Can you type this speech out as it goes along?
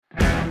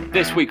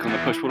This week on the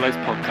Push Pull Legs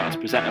podcast,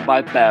 presented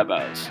by Bear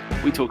Bears,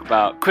 we talk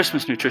about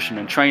Christmas nutrition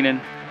and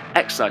training,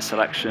 exercise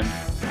selection,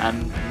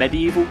 and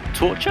medieval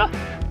torture.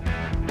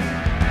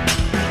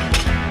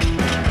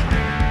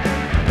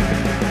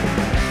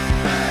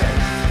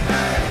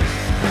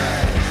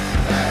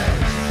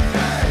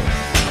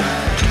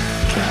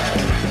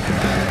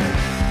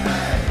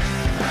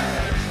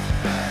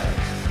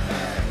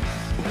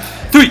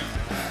 Three,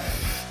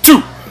 two,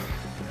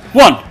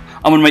 one.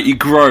 I'm going to make you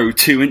grow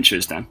 2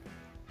 inches, Dan.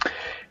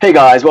 Hey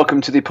guys,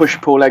 welcome to the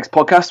Push Pull Legs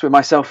podcast with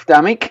myself,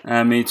 Damik.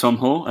 And me, Tom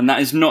Hall, and that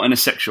is not in a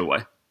sexual way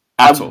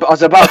at all. I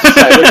was about to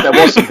say, if there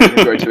was something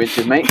to grow 2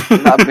 inches, mate,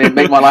 that would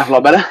make my life a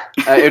lot better.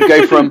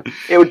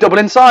 It would double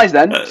in size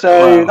then,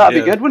 so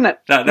that'd be good, wouldn't it?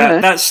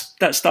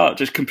 That start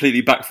just completely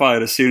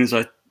backfired as soon as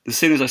I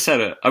said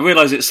it. I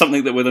realised it's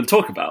something that we're going to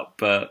talk about,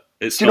 but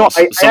it's not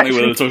something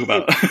we're going to talk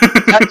about.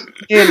 I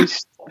nearly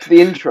stopped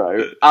the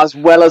intro as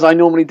well as I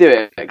normally do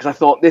it, because I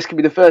thought this could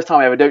be the first time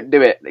I ever don't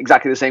do it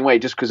exactly the same way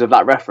just because of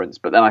that reference.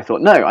 But then I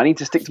thought, no, I need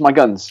to stick to my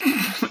guns.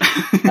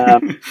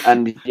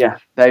 And yeah,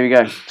 there we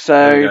go.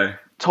 So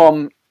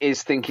Tom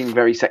is thinking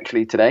very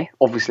sexually today.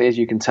 Obviously, as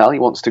you can tell, he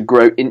wants to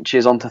grow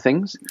inches onto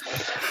things.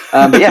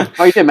 But yeah,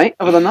 how you doing, mate?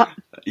 Other than that,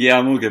 yeah,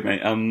 I'm all good,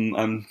 mate.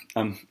 I'm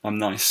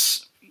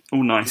nice.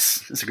 All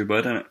nice. That's a good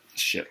word, isn't it?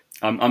 Shit.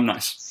 I'm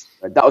nice.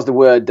 That was the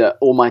word that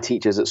all my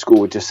teachers at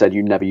school just said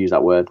you never use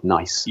that word,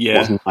 nice. Yeah.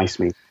 What does nice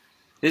mean?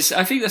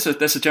 I think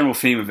that's a general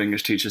theme of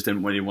English teachers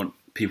didn't really want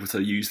people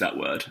to use that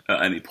word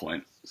at any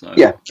point. So,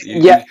 yeah.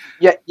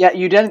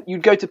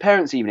 You'd go to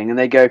parents' evening and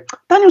they go,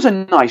 Daniel's a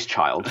nice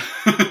child.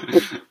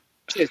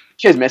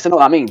 Cheers, miss. I know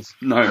what that means.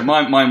 No,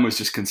 mine was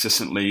just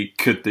consistently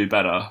could do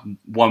better.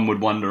 One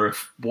would wonder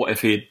what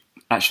if he'd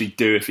actually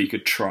do if he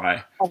could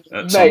try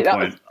at some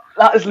point.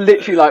 That is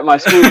literally like my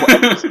school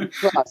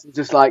class. It's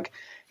just like,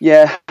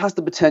 yeah, has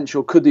the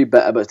potential, could do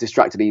better, but it's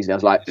distracted easily. I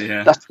was like,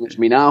 that's too much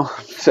for me now.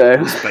 So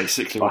that's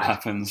basically what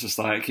happens. Just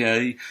like,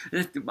 yeah,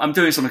 I'm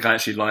doing something I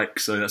actually like,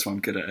 so that's why I'm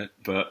good at it.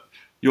 But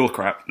you're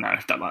crap. No,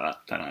 don't like that.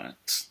 Don't like that.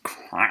 It's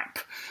crap.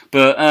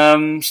 But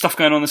stuff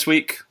going on this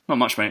week. Not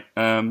much, mate.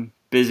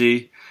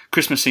 Busy.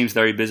 Christmas seems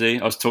very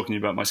busy. I was talking to you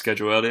about my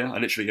schedule earlier. I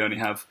literally only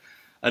have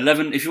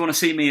 11. If you want to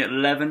see me at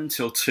 11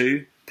 till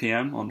 2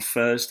 p.m. on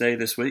Thursday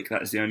this week,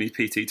 that is the only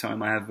PT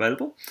time I have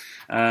available.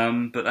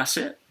 But that's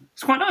it.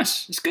 It's quite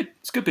nice. It's good.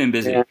 It's good being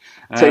busy. Yeah.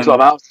 Takes a lot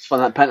of hours to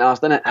find that penthouse,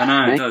 doesn't it? I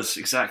know, it does,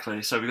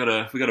 exactly. So we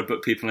gotta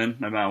book people in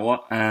no matter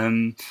what.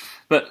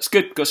 But it's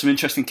good. Got some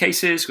interesting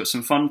cases. Got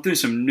some fun. Doing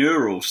some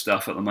neural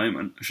stuff at the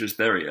moment, which is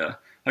very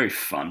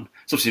fun.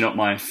 It's obviously not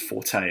my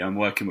forte. I'm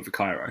working with a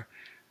chiro.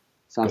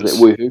 Sounds a bit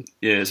woohoo.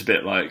 Yeah, it's a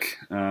bit like,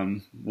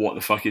 what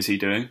the fuck is he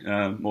doing,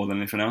 more than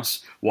anything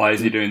else? Why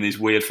is he doing these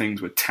weird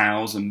things with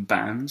towels and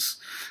bands?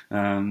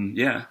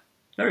 Yeah,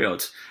 very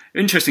odd.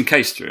 Interesting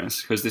case, to be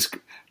honest, because this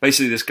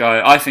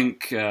guy, I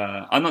think,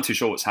 I'm not too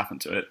sure what's happened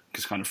to it,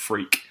 because kind of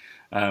freak,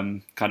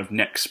 kind of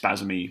neck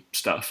spasmy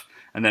stuff.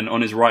 And then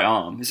on his right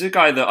arm, this is a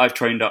guy that I've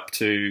trained up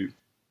to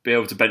be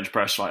able to bench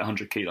press like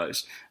 100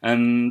 kilos.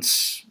 And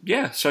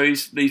yeah, so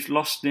he's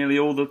lost nearly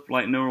all the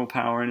like neural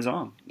power in his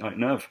arm, like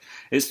nerve.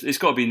 It's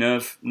got to be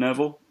nerve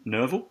pain.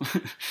 Nerval?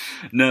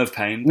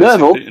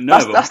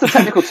 That's the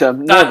technical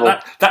term,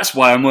 nerval. That's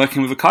why I'm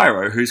working with a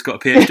chiro who's got a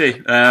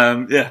PhD.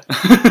 Yeah.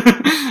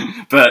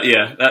 But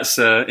yeah, that's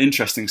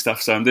interesting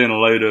stuff. So I'm doing a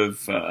load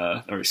of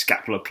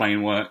scapular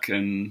plane work,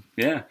 and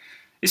yeah,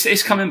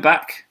 it's coming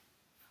back.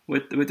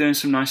 We're doing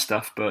some nice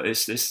stuff, but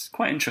it's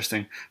quite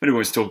interesting. I really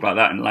want to talk about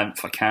that in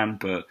length. I can,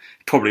 but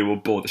probably will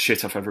bore the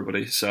shit off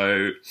everybody.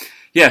 So,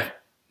 yeah.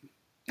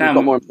 We've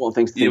got more important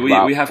things to think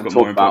about. We have got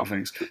more important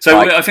things. So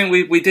I think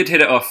we did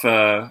hit it off,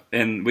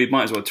 and we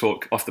might as well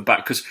talk off the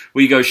bat, because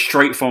we go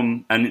straight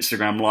from an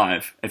Instagram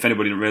Live. If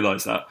anybody didn't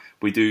realise that,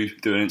 we do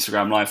an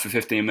Instagram Live for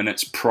 15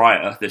 minutes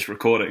prior this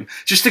recording,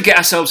 just to get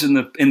ourselves in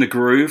the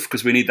groove,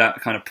 because we need that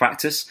kind of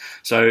practice.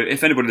 So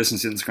if anybody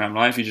listens to Instagram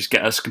Live, you just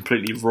get us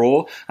completely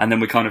raw, and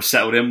then we kind of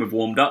settled in, we've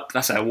warmed up.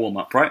 That's our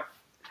warm-up, right?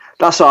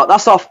 That's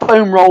our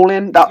foam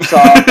rolling. That's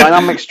our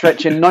dynamic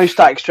stretching. No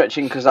static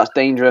stretching because that's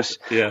dangerous.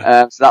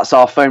 Yeah. So that's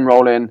our foam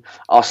rolling,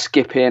 our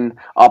skipping,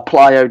 our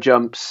plyo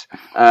jumps,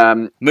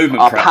 movement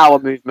our prep. Power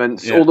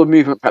movements, all the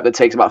movement prep that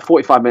takes about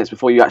 45 minutes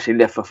before you actually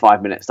lift for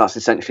 5 minutes. That's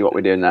essentially what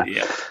we're doing there.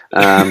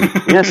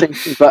 Yeah. Same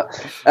thing. But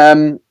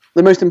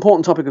the most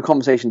important topic of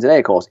conversation today,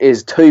 of course,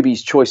 is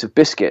Toby's choice of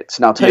biscuits.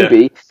 Now,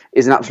 Toby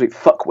is an absolute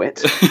fuckwit.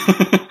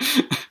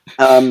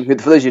 For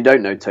those who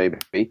don't know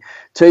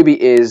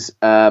Toby is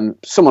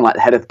someone like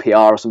the head of PR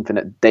or something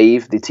at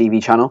Dave, the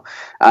TV channel,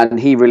 and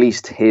he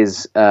released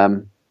his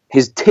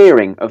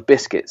tiering of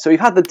biscuits. So we've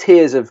had the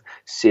tiers of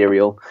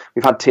cereal,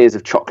 we've had tiers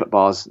of chocolate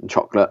bars and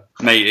chocolate.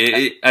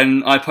 Mate,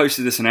 and I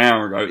posted this an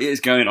hour ago. It is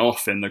going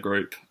off in the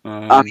group.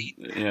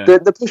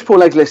 The Push Pull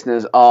Legs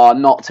listeners are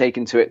not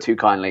taking to it too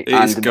kindly,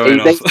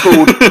 they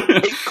called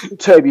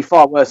Toby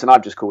far worse than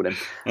I've just called him.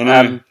 I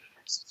know.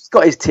 He's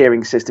got his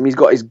tiering system. He's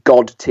got his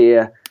God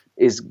tier.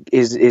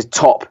 Is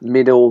top,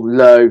 middle,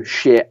 low,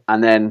 shit,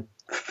 and then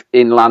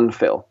in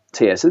landfill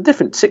tier. So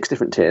 6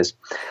 different tiers.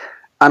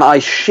 And I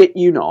shit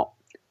you not,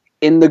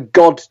 in the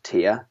God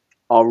tier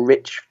are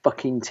Rich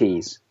fucking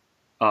T's.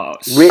 Oh,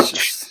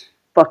 Rich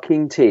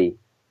fucking T.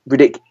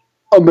 Ridiculous.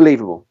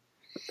 Unbelievable.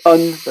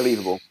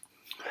 Unbelievable.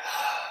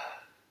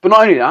 But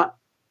not only that.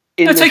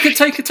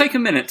 Take a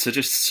minute to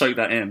just soak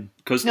that in,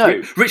 because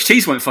Rich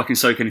T's won't fucking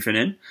soak anything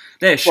in.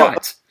 They're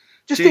shite.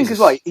 Just think as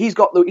well. He's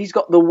got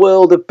the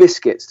world of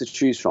biscuits to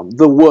choose from.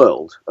 The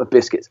world of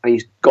biscuits, and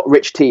he's got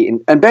Rich T.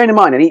 And bearing in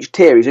mind, in each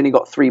tier, he's only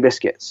got 3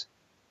 biscuits.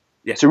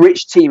 Yeah. So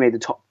Rich T made the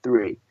top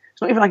 3.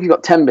 It's not even like he's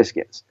got 10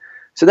 biscuits.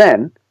 So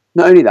then,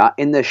 not only that,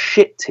 in the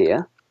shit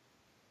tier,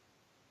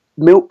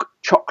 milk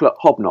chocolate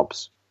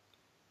hobnobs.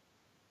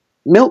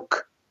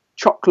 Milk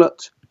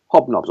chocolate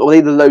hobnobs, or are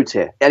they the low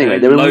tier? Anyway,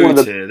 they're low one of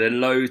the tier. They're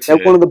low tier.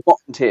 They're one of the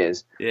bottom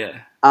tiers.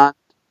 Yeah. And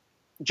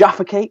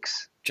Jaffa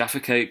cakes.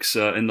 Jaffa cakes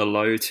are in the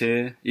low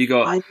tier. You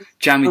got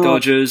Jammy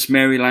Dodgers,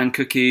 Maryland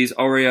cookies,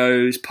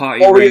 Oreos,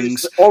 party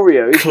rings,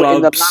 Oreos clubs.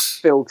 In the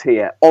landfill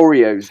tier.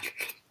 Oreos.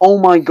 Oh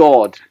my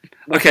god.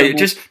 Okay,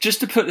 just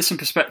to put this in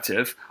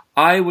perspective,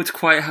 I would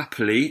quite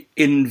happily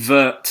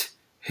invert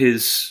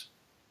his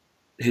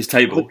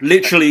table.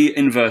 Literally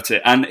invert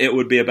it, and it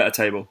would be a better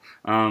table.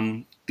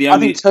 I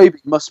think Toby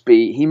must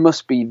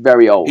be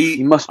very old.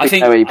 He must be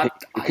very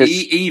because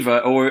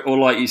either or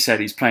like you said,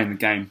 he's playing the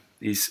game.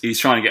 He's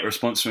trying to get a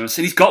response from us,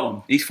 and he's got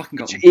one. He's fucking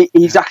got one.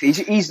 Exactly.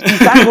 He's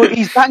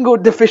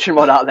dangled the fishing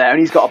rod out there, and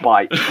he's got a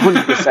bite.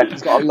 100%.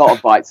 He's got a lot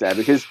of bites there,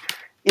 because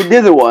the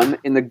other one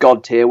in the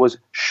God tier was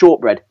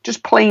shortbread,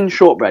 just plain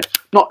shortbread,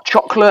 not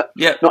chocolate,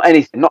 not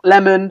anything, not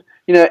lemon.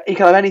 You know, you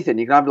can have anything.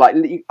 You can have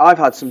I've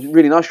had some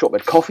really nice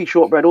shortbread, coffee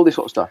shortbread, all this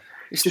sort of stuff.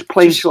 It's just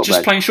plain shortbread.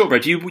 Just plain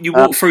shortbread. You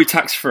walk through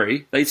tax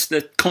free.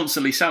 They're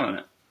constantly selling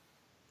it.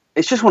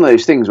 It's just one of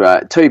those things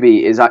where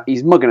Toby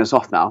he's mugging us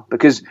off now,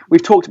 because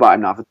we've talked about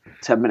him now for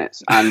 10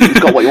 minutes and he's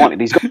got what he wanted.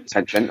 He's got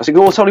attention. I think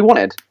that's all he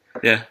wanted.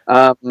 Yeah.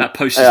 That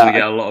post is going to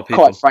get a lot of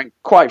people.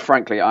 Quite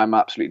frankly, I'm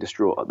absolutely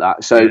distraught at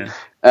that. So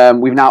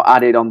we've now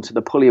added onto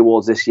the Pulley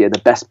Awards this year the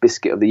Best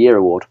Biscuit of the Year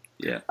award.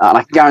 Yeah. And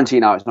I can guarantee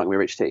now it's not going to be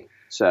Rich T.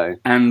 So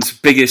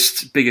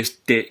biggest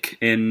dick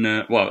in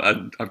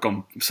I've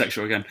gone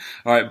sexual again.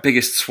 All right,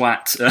 biggest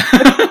swat.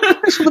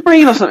 It's on the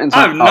brain or something.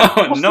 I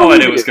have no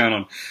idea what's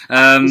going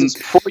on.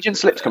 Freudian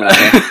slips coming out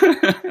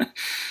here.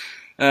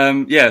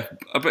 Yeah,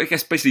 I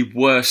guess basically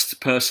worst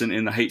person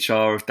in the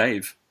HR of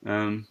Dave.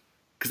 Because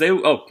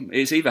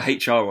it's either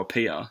HR or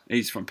PR.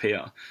 He's from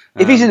PR.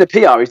 If he's in the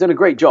PR, he's done a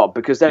great job,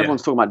 because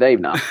everyone's talking about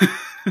Dave now.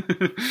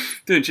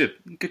 Doing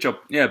good job.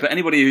 Yeah, but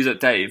anybody who's at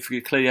Dave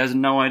clearly has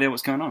no idea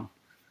what's going on.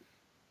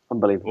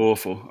 Unbelievable.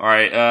 Awful. All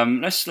right,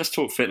 let's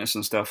talk fitness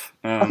and stuff.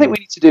 I think we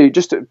need to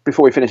do,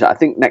 before we finish that, I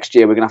think next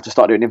year we're going to have to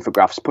start doing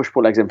infographics,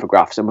 push-pull legs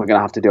infographics, and we're going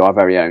to have to do our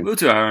very own. We'll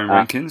do our own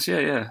rankings,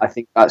 yeah. I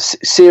think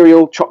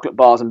cereal, chocolate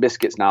bars and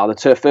biscuits now, the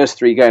first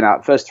 3 going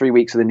out, first 3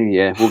 weeks of the new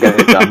year, we'll get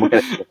it done, we'll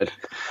get it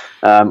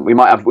covered. We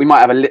might have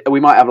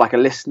like a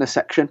listener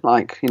section,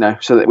 so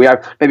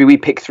that maybe we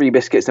pick 3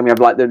 biscuits, then we have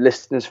like the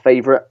listener's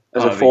favourite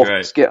as a 4th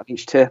biscuit on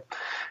each tier.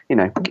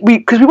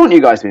 Because we want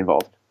you guys to be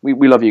involved.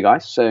 We love you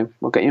guys, so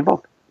we'll get you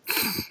involved.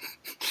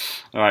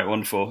 All right,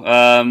 wonderful.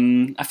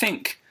 I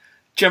think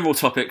general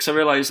topics. I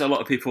realise a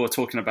lot of people are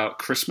talking about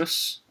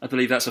Christmas. I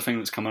believe that's a thing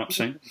that's coming up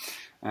soon.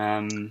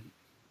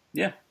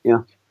 Yeah.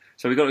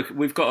 So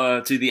we've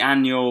got to do the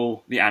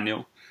annual,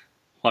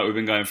 like we've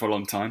been going for a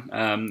long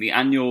time. The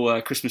annual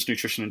Christmas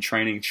nutrition and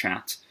training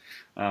chat.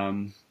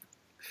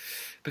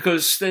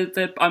 Because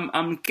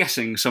I'm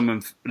guessing some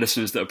of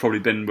listeners that have probably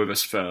been with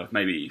us for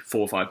maybe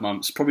 4 or 5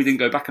 months probably didn't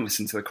go back and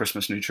listen to the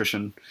Christmas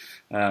nutrition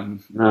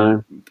 12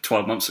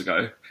 months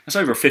ago. That's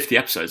over 50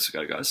 episodes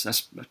ago, guys.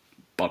 That's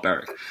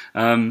barbaric.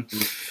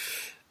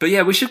 But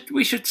yeah, we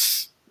should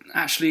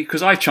actually,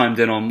 because I chimed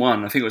in on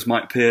one. I think it was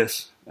Mike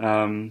Pierce.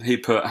 He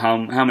put how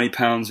many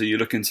pounds are you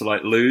looking to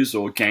lose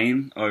or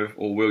gain, or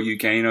will you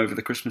gain over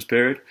the Christmas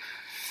period?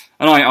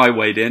 And I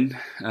weighed in.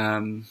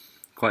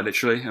 Quite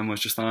literally, and was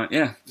just like,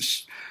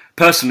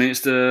 personally, it's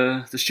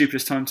the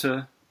stupidest time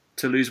to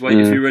lose weight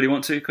if you really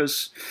want to,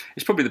 because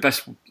it's probably the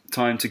best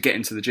time to get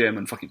into the gym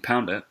and fucking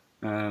pound it.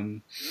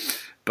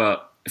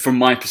 But from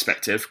my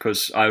perspective,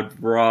 because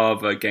I'd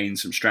rather gain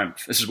some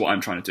strength. This is what I'm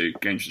trying to do: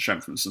 gain some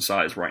strength and some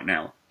size right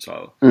now.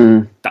 So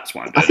that's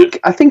why I'm doing it.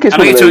 I think it's.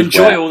 And I get to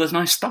enjoy all this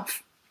nice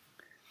stuff.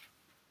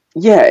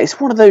 Yeah, it's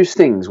one of those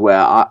things where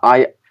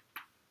I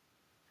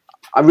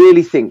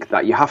really think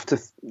that you have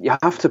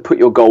to put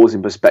your goals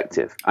in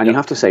perspective, and you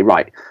have to say,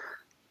 right,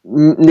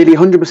 nearly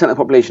 100% of the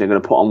population are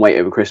going to put on weight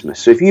over Christmas.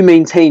 So if you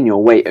maintain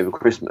your weight over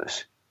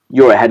Christmas,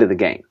 you're ahead of the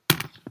game.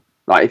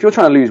 Like if you're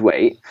trying to lose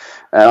weight,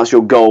 that's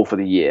your goal for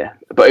the year.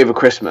 But over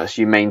Christmas,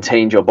 you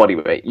maintained your body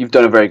weight. You've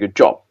done a very good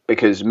job,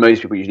 because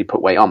most people usually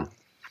put weight on.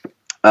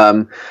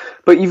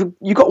 But you've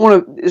got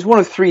there's one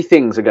of 3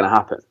 things are going to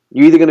happen.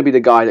 You're either going to be the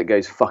guy that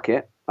goes, fuck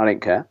it, I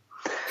don't care.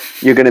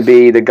 You're going to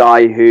be the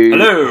guy who You're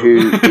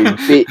going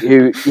to be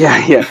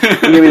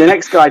the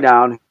next guy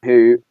down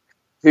who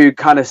who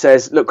kind of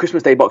says, look,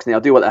 Christmas Day, Boxing Day,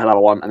 I'll do what the hell I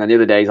want, and then the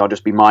other days I'll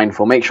just be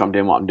mindful, make sure I'm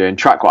doing what I'm doing,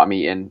 track what I'm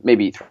eating,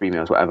 maybe eat 3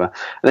 meals, whatever. And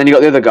then you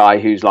got the other guy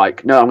who's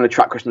like, no, I'm going to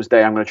track Christmas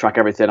Day, I'm going to track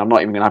everything, I'm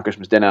not even going to have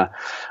Christmas dinner.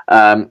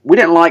 We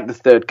didn't like the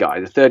third guy.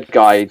 The third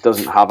guy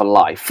doesn't have a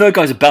life. Third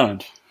guy's a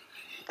bellend.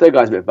 Third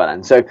guy's a bit of a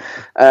bellend. So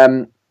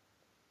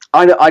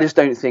I just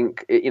don't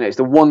think, it's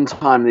the one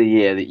time of the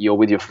year that you're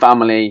with your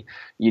family,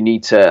 you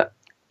need to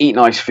eat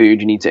nice food,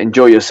 you need to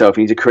enjoy yourself,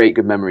 you need to create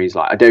good memories.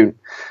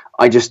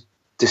 I just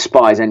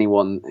despise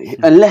anyone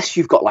unless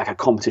you've got like a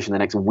competition the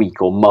next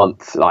week or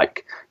month.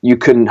 Like, you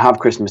couldn't have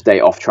Christmas Day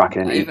off track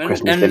and eat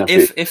Christmas dinner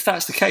food. If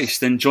that's the case,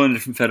 then join a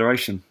different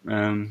federation.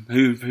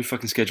 Who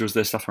fucking schedules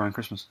their stuff around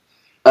Christmas?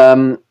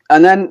 And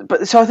then,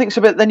 but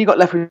then you got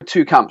left with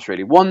two camps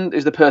really. One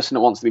is the person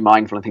that wants to be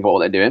mindful and think about what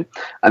they're doing,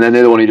 and then the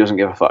other one who doesn't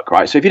give a fuck,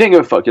 right? So if you don't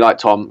give a fuck, you're like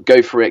Tom,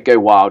 go for it, go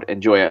wild,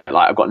 enjoy it.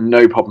 Like, I've got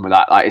no problem with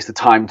that. Like, it's the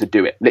time to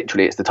do it.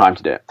 Literally, it's the time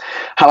to do it.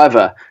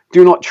 However,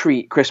 do not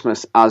treat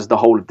Christmas as the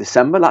whole of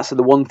December. That's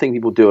the one thing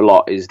people do a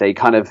lot, is they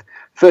kind of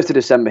 1st of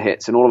December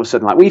hits, and all of a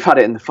sudden, like, we've had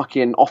it in the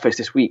fucking office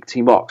this week,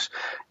 Team Box.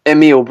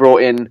 Emil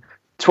brought in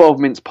 12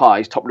 mince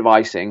pies topped with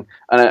icing,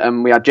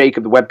 and we had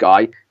Jacob, the web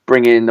guy,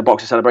 bring in the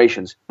box of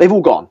celebrations. They've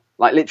all gone.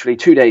 Like, literally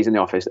 2 days in the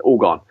office, they're all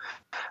gone.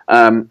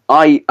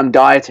 I am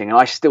dieting, and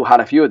I still had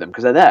a few of them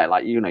because they're there.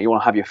 Like, you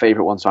want to have your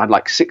favourite one. So I had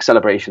like 6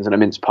 celebrations and a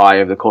mince pie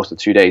over the course of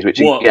 2 days,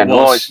 which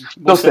it's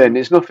nothing.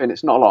 It's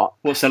not a lot.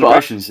 What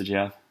celebrations did you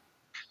have?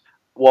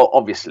 Well,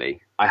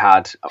 obviously,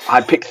 I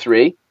picked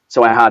 3.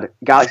 So I had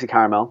Galaxy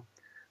Caramel,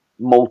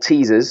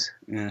 Maltesers,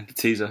 the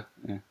teaser,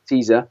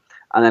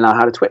 and then I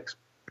had a Twix.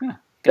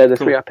 They're the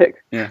 3 I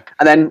picked. Yeah.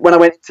 And then when I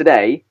went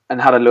today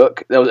and had a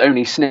look, there was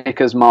only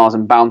Snickers, Mars,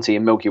 and Bounty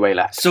and Milky Way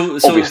left. So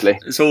obviously,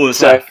 it's all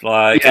that's left.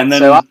 Like, and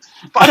then, but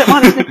I don't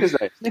mind Snickers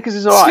though. Snickers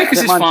is alright.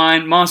 Snickers is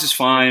fine. Mars is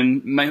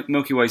fine.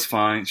 Milky Way's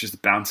fine. It's just the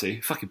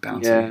Bounty. Fucking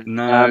Bounty. Yeah.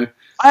 No.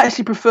 I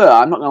actually prefer.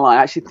 I'm not gonna lie.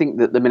 I actually think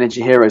that the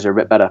miniature heroes are a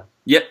bit better.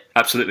 Yep,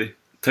 absolutely,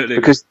 totally.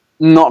 Because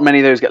not many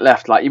of those get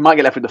left. Like, you might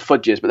get left with the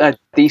fudges, but they're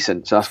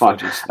decent, so that's fine.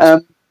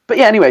 But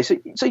yeah, anyway, so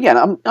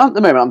yeah, at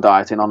the moment I'm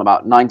dieting on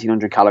about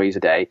 1,900 calories a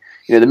day.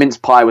 The mince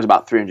pie was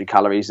about 300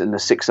 calories, and the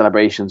 6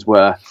 celebrations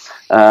were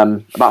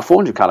about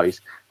 400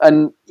 calories.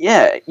 And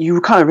yeah, you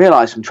kind of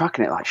realise from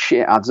tracking it, like,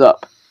 shit, it adds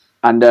up.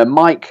 And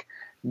Mike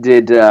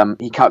did,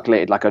 he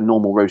calculated like a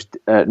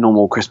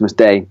normal Christmas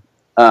day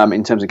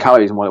in terms of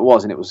calories and what it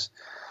was, and it was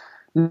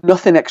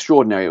nothing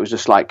extraordinary. It was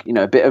just like,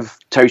 a bit of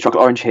toast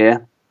chocolate orange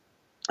here.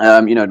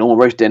 Normal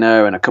roast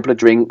dinner and a couple of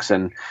drinks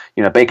and,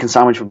 bacon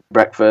sandwich for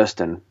breakfast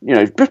and,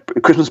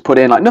 Christmas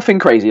pudding, like nothing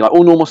crazy, like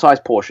all normal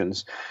sized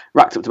portions,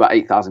 racked up to about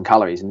 8,000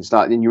 calories. And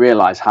then you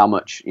realise how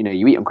much,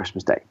 you eat on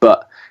Christmas Day.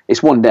 But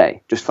it's one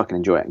day, just fucking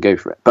enjoy it and go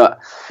for it. But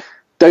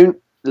don't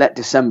let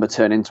December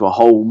turn into a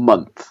whole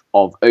month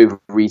of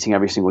overeating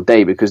every single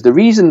day, because the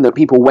reason that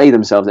people weigh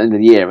themselves at the end of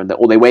the year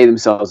or they weigh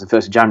themselves the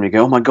 1st of January and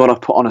go, oh my God,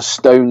 I've put on a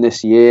stone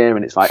this year.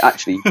 And it's like,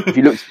 actually, if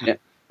you looked at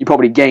it, you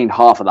probably gained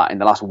half of that in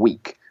the last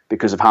week,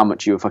 because of how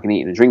much you were fucking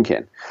eating and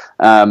drinking.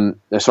 The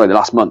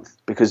last month,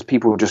 because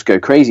people just go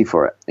crazy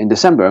for it in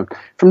December.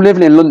 From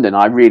living in London,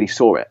 I really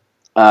saw it.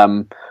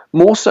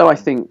 More so, I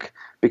think,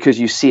 because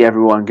you see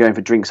everyone going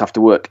for drinks after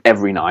work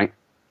every night.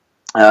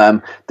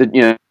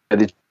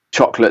 The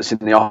chocolates in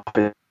the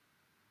office,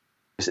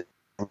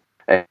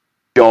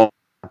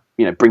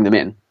 bring them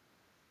in.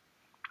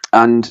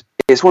 And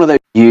it's one of those,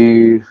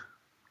 you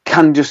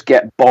can just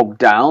get bogged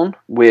down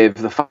with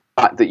the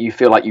fact that you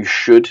feel like you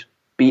should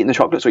be eating the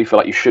chocolates, or you feel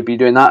like you should be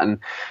doing that, and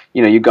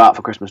you go out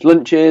for Christmas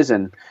lunches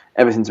and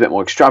everything's a bit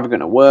more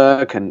extravagant at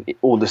work, and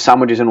all the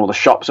sandwiches and all the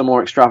shops are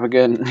more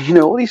extravagant,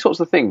 all these sorts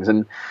of things,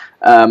 and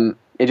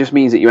it just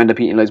means that you end up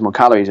eating loads more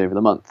calories over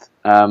the month.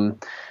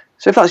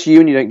 So if that's you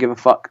and you don't give a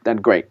fuck, then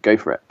great, go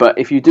for it. But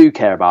if you do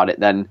care about it,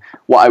 then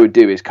what I would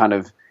do is kind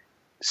of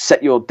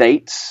set your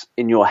dates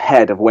in your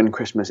head of when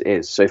Christmas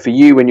is. So for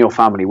you and your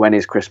family, when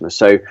is Christmas?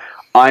 So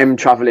I'm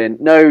travelling.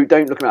 No,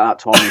 don't look at that,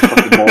 Tom, you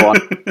fucking moron.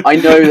 I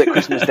know that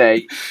Christmas Day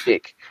is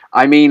sick.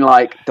 I mean,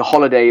 like, the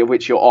holiday of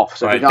which you're off.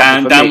 So right,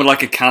 Dan would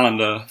like a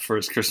calendar for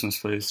his Christmas,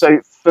 please.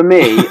 So for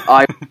me,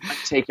 I've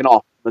taken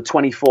off the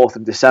 24th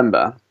of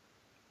December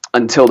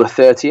until the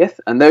 30th.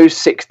 And those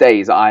 6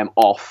 days that I am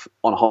off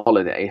on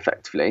holiday,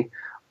 effectively,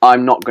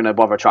 I'm not going to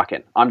bother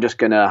tracking. I'm just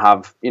going to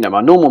have,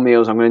 my normal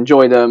meals. I'm going to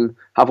enjoy them,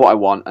 have what I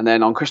want. And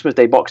then on Christmas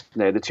Day, Boxing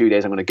Day, the 2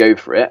 days, I'm going to go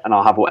for it and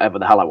I'll have whatever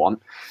the hell I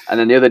want. And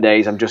then the other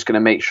days, I'm just going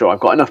to make sure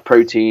I've got enough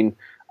protein.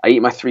 I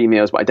eat my 3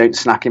 meals, but I don't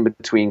snack in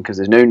between because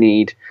there's no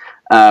need.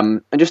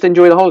 And just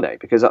enjoy the holiday,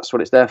 because that's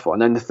what it's there for.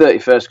 And then the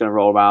 31st is going to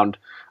roll around.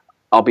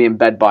 I'll be in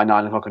bed by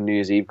 9 o'clock on New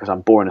Year's Eve because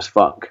I'm boring as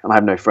fuck and I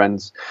have no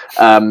friends.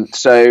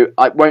 So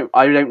I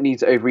don't need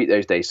to overeat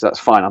those days. So that's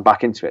fine. I'm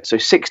back into it. So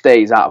 6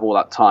 days out of all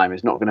that time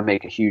is not going to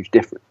make a huge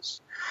difference.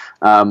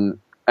 And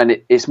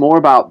it's more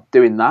about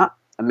doing that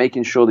and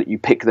making sure that you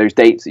pick those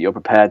dates that you're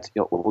prepared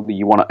to, or that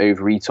you want to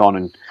overeat on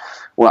and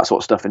all that sort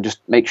of stuff. And just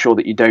make sure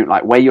that you don't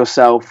weigh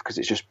yourself, because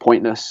it's just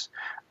pointless,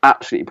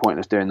 absolutely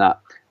pointless doing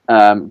that.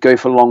 Go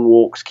for long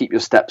walks, keep your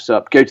steps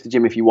up, go to the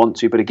gym if you want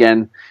to. But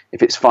again,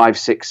 if it's 5,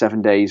 6,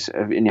 7 days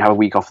and you have a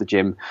week off the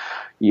gym,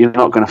 you're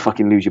not going to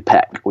fucking lose your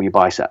pec or your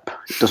bicep.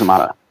 It doesn't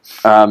matter.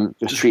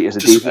 Just treat it as a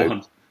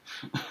deload.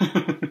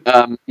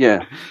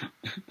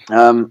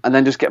 And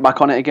then just get back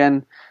on it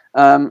again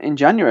in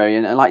January.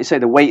 And like you say,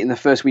 the weight in the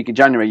first week of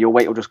January, your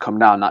weight will just come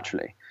down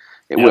naturally.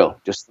 It will.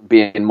 Just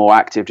being more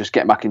active, just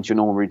get back into your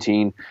normal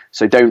routine.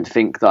 So don't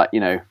think that,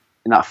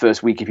 in that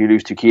first week, if you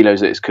lose 2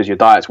 kilos, it's because your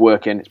diet's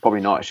working. It's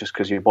probably not. It's just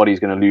because your body's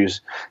going to lose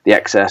the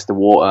excess, the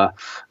water,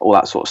 all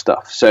that sort of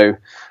stuff. So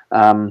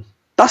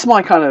that's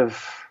my kind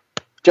of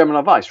general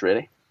advice,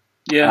 really.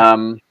 Yeah.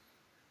 And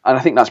I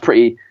think that's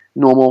pretty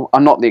normal.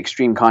 I'm not the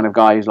extreme kind of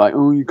guy who's like,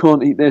 oh, you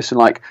can't eat this and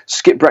like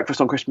skip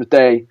breakfast on Christmas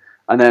Day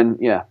and then,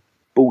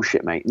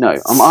 bullshit, mate. No,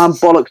 I'm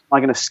bollocks. Am I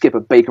going to skip a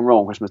bacon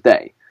roll on Christmas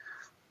Day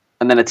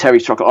and then a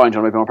Terry's chocolate orange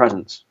on open my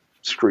presents?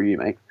 Screw you,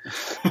 mate.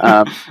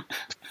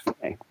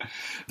 Okay.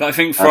 But I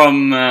think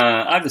from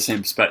I have the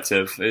same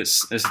perspective.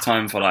 It's a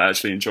time for like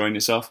actually enjoying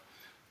yourself,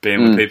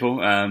 being with people.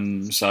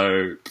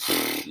 So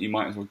you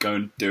might as well go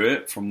and do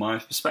it. From my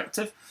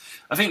perspective,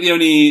 I think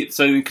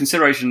the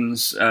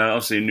considerations,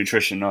 obviously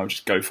nutrition, I'll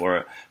just go for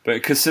it.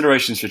 But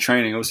considerations for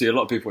training, obviously a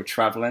lot of people are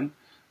traveling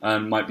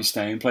and might be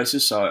staying in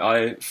places.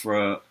 So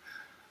for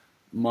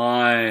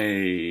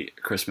my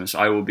Christmas,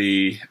 I will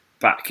be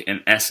back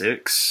in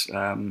Essex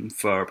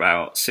for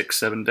about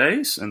 6-7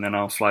 days, and then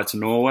I'll fly to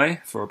Norway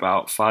for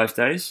about 5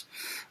 days.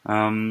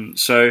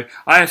 So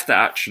I have to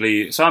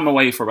I'm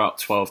away for about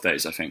 12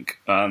 days, I think,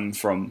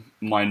 from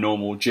my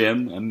normal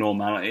gym and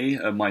normality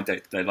of my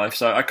day-to-day life.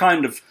 So I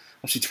kind of,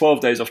 obviously 12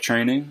 days off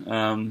training,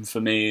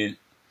 for me,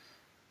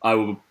 I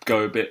will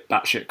go a bit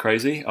batshit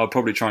crazy. I'll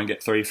probably try and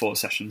get 3-4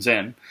 sessions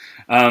in,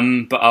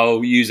 but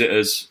I'll use it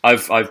as,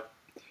 I've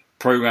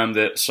programmed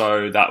it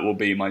so that will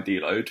be my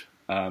deload.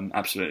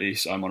 Absolutely.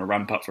 So I'm on a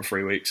ramp up for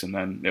 3 weeks, and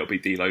then it'll be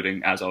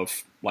deloading as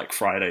of like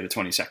Friday the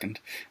 22nd,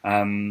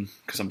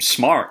 because I'm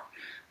smart.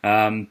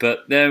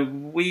 But there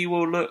we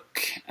will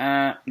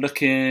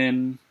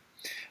looking.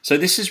 So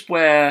this is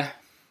where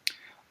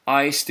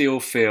I still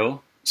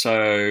feel.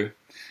 So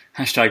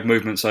hashtag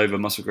movements over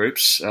muscle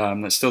groups.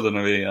 That's still going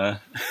to be.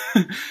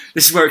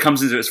 This is where it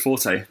comes into its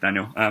forte,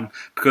 Daniel,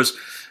 because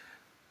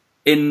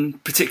in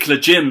particular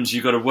gyms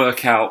you've got to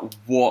work out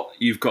what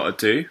you've got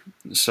to do.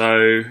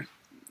 So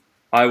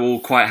I will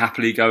quite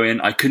happily go in.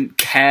 I couldn't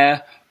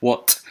care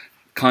what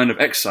kind of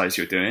exercise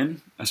you're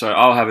doing. So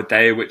I'll have a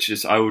day which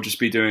is I will just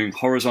be doing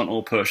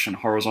horizontal push and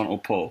horizontal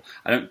pull.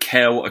 I don't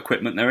care what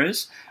equipment there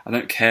is. I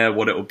don't care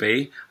what it will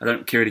be. I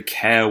don't really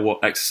care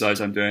what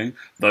exercise I'm doing.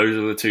 Those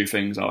are the 2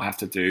 things I'll have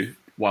to do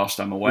whilst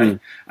I'm away.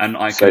 And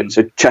I can...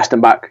 So chest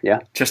and back, yeah?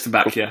 Chest and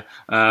back, yeah.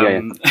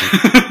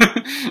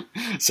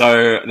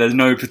 So there's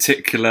no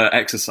particular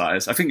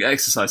exercise. I think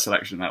exercise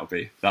selection, that would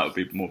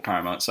be more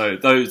paramount. So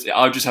those,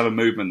 I'll just have a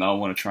movement that I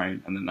want to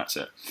train, and then that's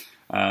it.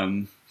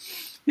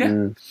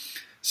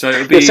 So it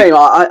would be... same.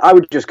 I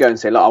would just go and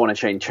say, look, I want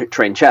to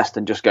train chest,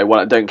 and just go,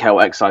 well, I don't care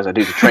what exercise I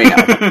do to train it.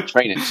 I want to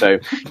train it. So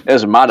it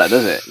doesn't matter,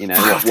 does it?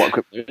 What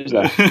equipment is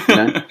there?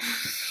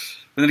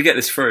 We're going to get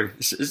this through.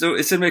 It's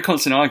going to be a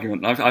constant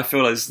argument. I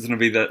feel like this is going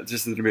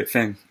to be a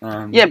thing.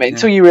 But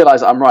until you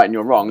realise that I'm right and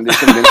you're wrong, there's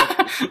going to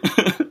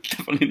be...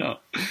 Definitely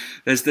not.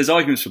 There's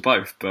arguments for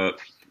both, but...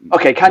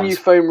 Okay, can you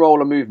foam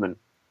roll a movement?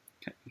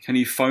 Can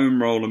you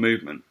foam roll a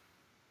movement?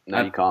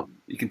 No, you can't.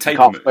 You can take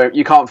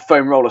you can't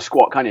foam roll a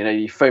squat, can you? No,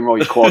 you foam roll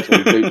your quads or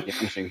your glutes, your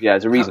hamstrings. Yeah,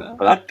 there's a reason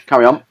for that.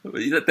 Carry on.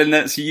 Then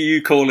that's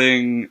you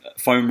calling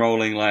foam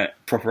rolling like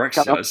proper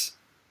exercise.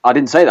 I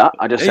didn't say that.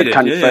 I just said,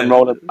 can you foam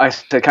roll a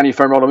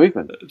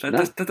movement?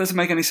 That doesn't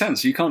make any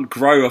sense. You can't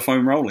grow a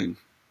foam rolling.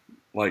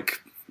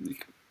 Like,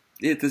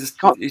 it's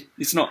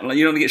not like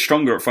you don't get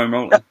stronger at foam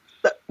rolling.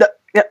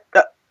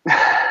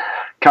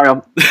 Carry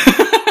on.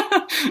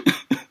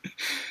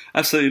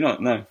 Absolutely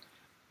not. No.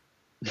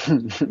 No,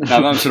 I'm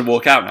just going to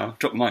walk out now.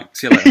 Drop the mic.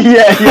 See you later.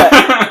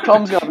 yeah.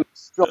 Tom's going to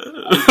stop.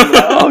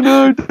 Oh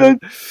no,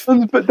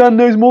 Dan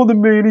knows more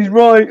than me, and he's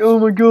right. Oh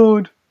my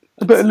god,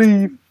 I better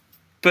leave.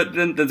 But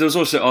then there's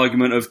also an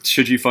argument of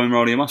should you foam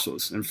roll your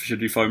muscles and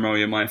should you foam roll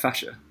your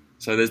myofascia?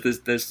 So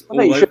there's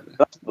all over.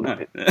 That's not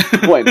the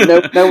point.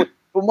 No.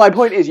 But my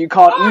point is, you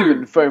can't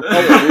even foam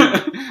roll.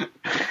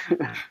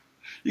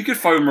 You could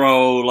foam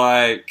roll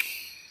like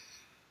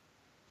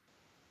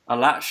a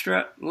lat.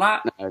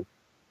 No.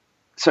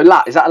 So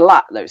lat, is that a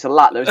lat though? It's a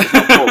lat though. It's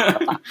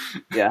not a lat.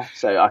 Yeah.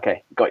 So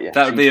okay, got you.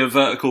 That would be a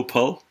vertical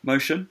pull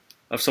motion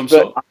of some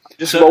sort.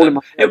 Just rolling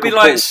my it would be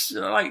like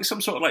some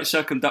sort of like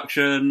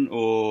circumduction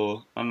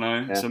or I don't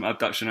know, some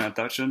abduction and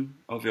adduction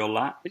of your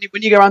lat.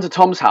 When you go around to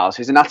Tom's house,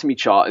 his anatomy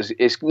chart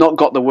is not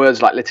got the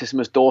words like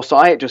latissimus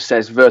dorsi. It just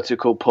says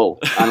vertical pull,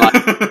 and like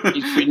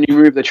when you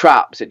remove the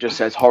traps, it just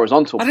says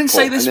horizontal. I didn't pull.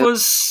 say this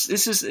was.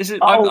 This is.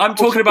 I'm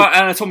talking about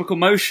anatomical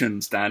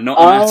motions, Dan, not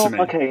anatomy.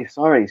 Okay,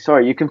 sorry.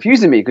 You're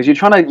confusing me because you're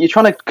trying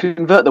to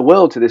convert the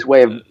world to this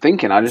way of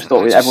thinking. I just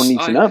thought everyone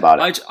needs to know about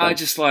it. I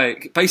just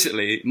like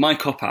basically my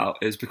cop out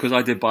is because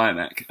I did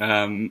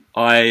biomech.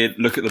 I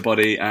look at the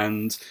body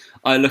and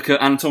I look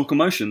at anatomical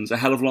motions a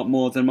hell of a lot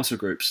more than muscle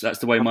groups. That's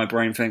the way my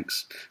brain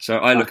thinks. So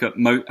I look at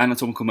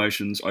anatomical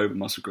motions over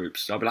muscle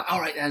groups. So I'll be like,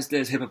 all right,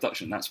 there's hip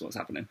abduction. That's what's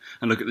happening.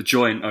 And look at the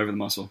joint over the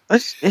muscle.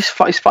 It's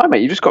fine,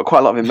 mate. You've just got quite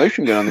a lot of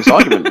emotion going on in this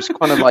argument. It's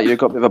kind of like you've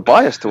got a bit of a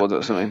bias towards it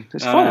or something.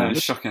 It's fine.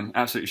 It's shocking.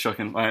 Absolutely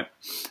shocking. Right.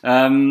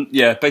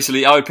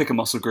 Basically, I would pick a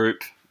muscle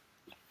group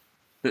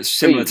that's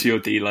similar to your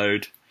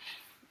deload.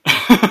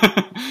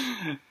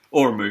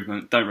 Or a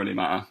movement, don't really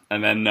matter.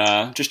 And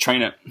then just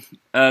train it.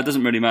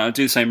 Doesn't really matter.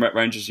 Do the same rep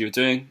range as you were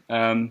doing.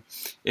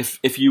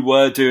 If you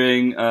were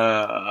doing,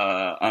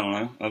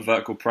 a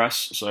vertical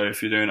press, so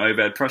if you're doing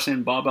overhead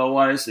pressing,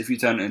 barbell-wise, if you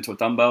turn it into a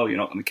dumbbell, you're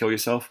not going to kill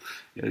yourself.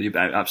 You're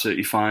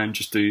absolutely fine.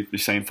 Just do the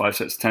same 5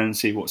 sets of 10,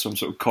 see what some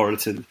sort of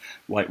correlative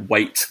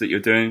weight that you're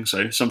doing.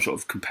 So some sort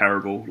of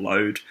comparable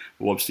load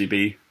will obviously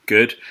be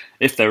good.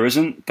 If there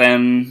isn't,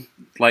 then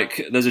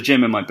there's a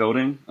gym in my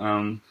building,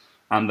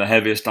 and the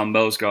heaviest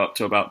dumbbells go up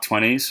to about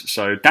 20s.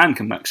 So Dan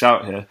can max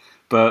out here,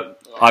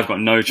 but I've got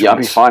no chance. Yeah, I'll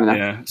be fine then.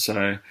 Yeah,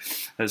 so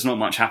there's not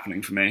much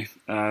happening for me.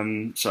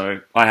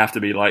 So I have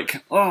to be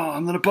like,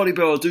 I'm going to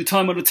bodybuild, do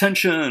time under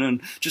tension,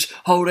 and just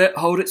hold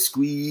it,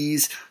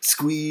 squeeze.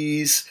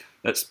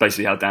 That's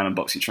basically how Dan and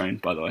Boxy train,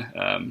 by the way.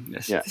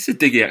 This is a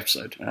diggy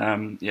episode.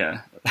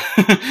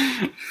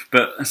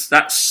 But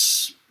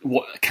that's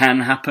what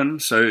can happen.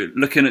 So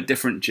looking at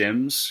different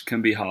gyms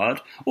can be hard.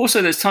 Also,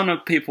 there's a ton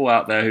of people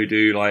out there who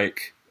do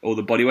all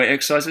the bodyweight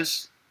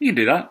exercises. You can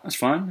do that. That's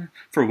fine.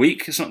 For a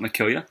week, it's not going to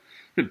kill you. A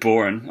bit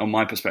boring on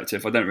my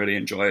perspective. I don't really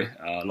enjoy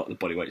a lot of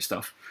the bodyweight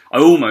stuff. I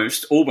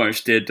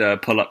almost did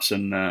pull-ups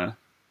and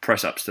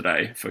press-ups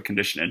today for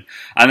conditioning,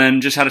 and then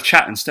just had a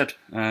chat instead.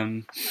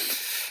 That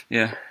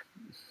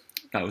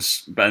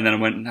was. But then I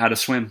went and had a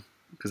swim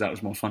because that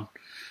was more fun.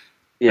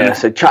 Yeah,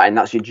 so chatting,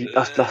 that's your jaw.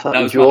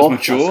 That was my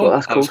jaw.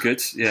 That's that was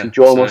good. Yeah,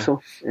 jaw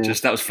muscle. Yeah.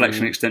 Just that was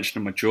flexion extension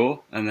of my jaw,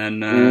 and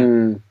then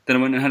I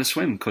went and had a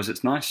swim because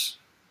it's nice.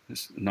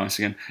 It's nice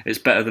again. It's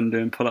better than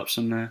doing pull-ups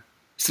and.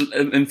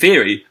 In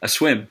theory, a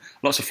swim,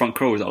 lots of front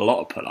crawls, a lot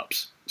of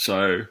pull-ups.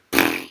 So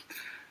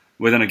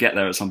we're going to get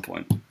there at some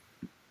point.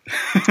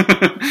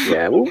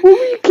 Yeah, we'll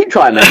keep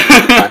trying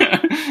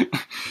that.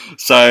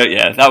 So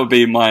yeah, that would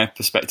be my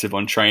perspective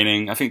on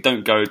training. I think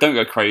don't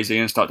go crazy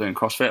and start doing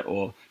CrossFit,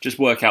 or just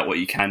work out what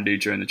you can do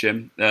during the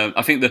gym.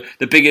 I think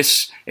the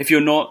biggest, if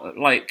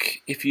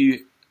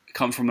you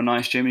come from a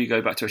nice gym and you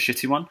go back to a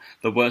shitty one,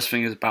 the worst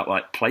thing is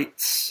about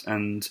plates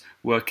and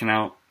working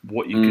out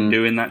what you can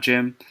do in that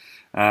gym.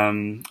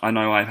 I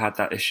know I've had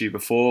that issue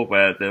before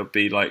where there'll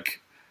be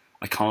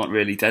I can't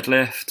really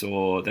deadlift,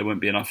 or there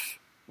won't be enough.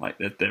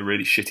 They're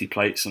really shitty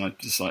plates, and I'm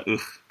just ugh,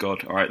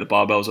 God, all right, the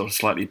barbells are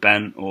slightly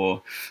bent,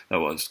 or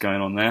what's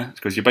going on there?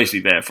 Because you're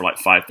basically there for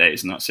 5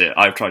 days, and that's it.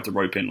 I've tried to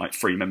rope in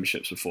free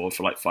memberships before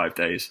for 5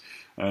 days,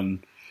 and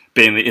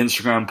being the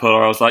Instagram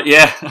puller, I was like,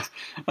 yeah,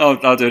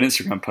 I'll do an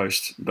Instagram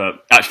post.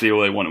 But actually,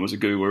 all they wanted was a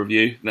Google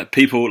review. That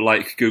people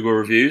like Google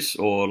reviews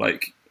or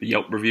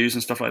Yelp reviews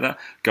and stuff like that.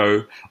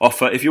 Go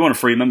offer, if you want a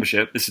free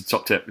membership, this is a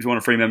top tip, if you want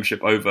a free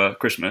membership over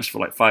Christmas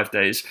for 5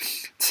 days,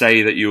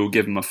 say that you'll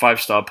give them a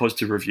 5-star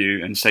positive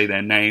review and say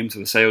their name to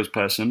the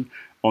salesperson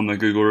on the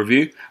Google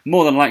review.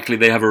 More than likely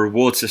they have a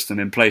reward system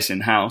in place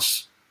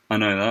in-house. I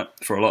know that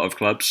for a lot of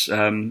clubs,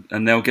 and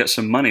they'll get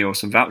some money or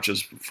some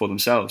vouchers for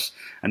themselves,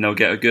 and they'll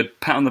get a good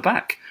pat on the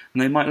back,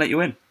 and they might let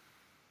you in.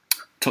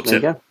 Top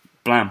tip.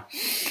 Blam.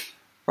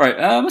 Right,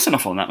 that's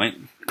enough on that, mate.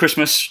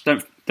 Christmas,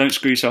 don't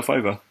screw yourself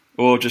over.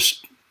 Or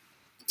just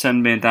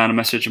send me and Dan a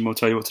message and we'll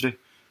tell you what to do.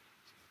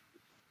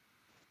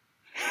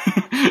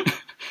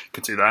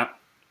 Could do that.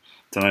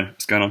 Don't know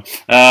what's going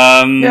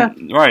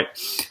on. Right.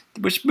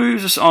 Which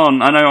moves us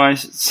on. I know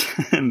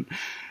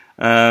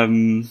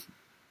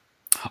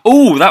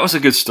that was a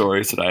good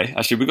story today.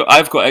 Actually,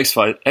 I've got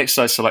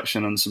exercise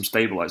selection and some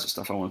stabilizer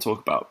stuff I want to talk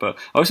about. But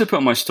I also put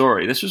on my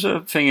story. This was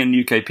a thing in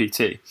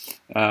UKPT.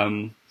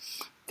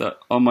 That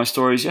on my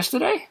stories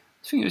yesterday. I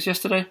think it was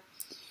yesterday.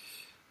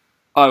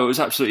 Oh, it was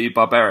absolutely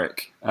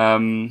barbaric.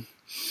 It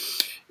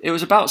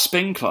was about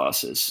spin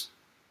classes.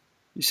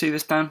 You see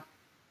this, Dan?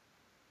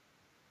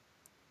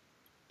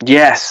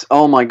 Yes.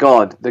 Oh my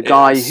God. The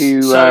guy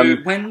who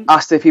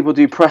asked if people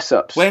do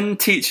press-ups. When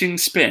teaching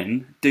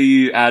spin, do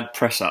you add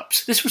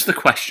press-ups? This was the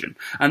question.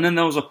 And then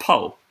there was a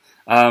poll.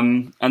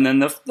 And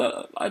then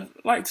I'd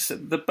like to say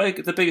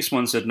the biggest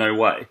one said no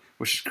way,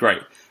 which is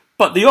great.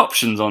 But the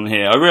options on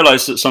here, I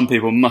realised that some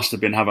people must have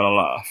been having a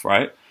laugh,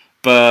 right?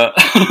 But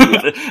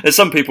there's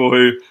some people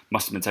who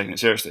must have been taking it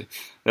seriously.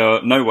 There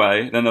were no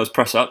way. Then there was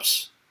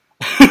press-ups.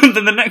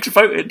 Then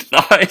the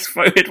highest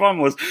voted one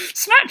was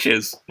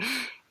snatches.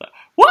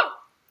 What?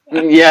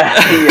 Yeah,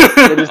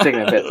 they're just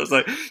taking a piss. I was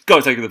like,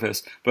 God, taking the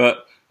piss.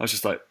 But I was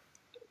just like,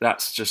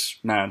 that's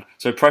just mad.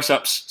 So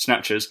press-ups,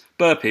 snatches,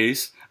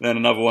 burpees, then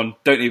another one,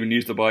 don't even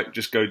use the bike,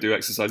 just go do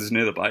exercises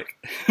near the bike.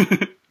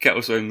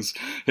 Kettle swings,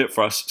 hip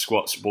thrusts,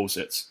 squats, wall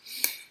sits.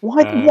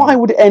 Why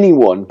would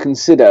anyone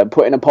consider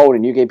putting a poll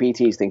in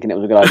UKPTs thinking it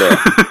was a good idea?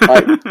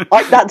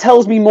 That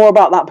tells me more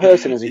about that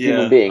person as a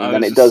human being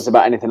than it does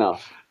about anything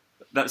else.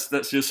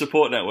 that's your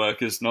support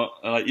network. Is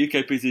not like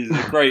UK PTs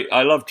are great.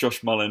 I love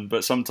Josh Mullen,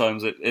 but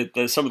sometimes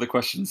there's some of the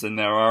questions in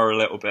there are a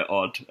little bit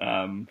odd.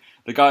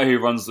 The guy who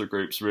runs the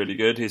group's really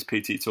good. His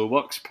PT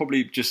Toolbox.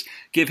 Probably just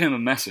give him a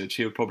message.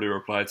 He'll probably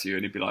reply to you,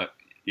 and he'd be like,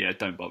 "Yeah,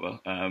 don't bother."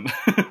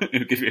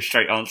 He'll give you a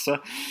straight answer.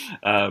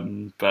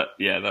 But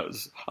yeah,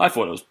 I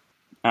thought it was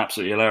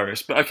absolutely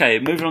hilarious. But okay,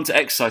 moving on to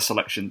exercise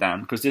selection,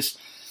 Dan, because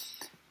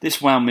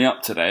this wound me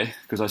up today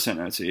because I sent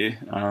that to you.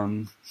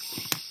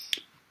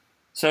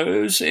 So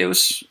it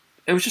was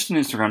just an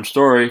Instagram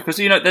story because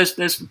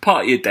there's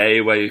part of your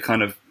day where you're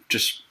kind of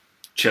just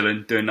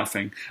chilling, doing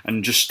nothing,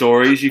 and just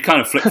stories. You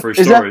kind of flick through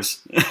stories.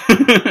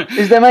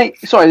 Is there, mate?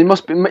 Sorry, there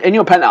must be in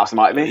your penthouse. There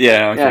might be.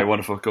 Yeah. Okay. Yeah.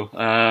 Wonderful. Cool.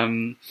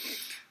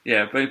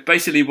 Yeah, but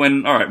basically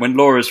when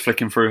Laura's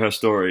flicking through her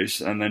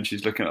stories and then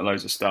she's looking at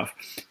loads of stuff,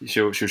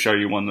 she'll show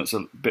you one that's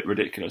a bit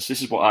ridiculous.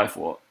 This is what I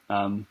thought.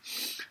 You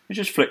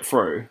just flick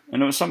through,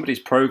 and it was somebody's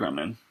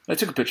programming. They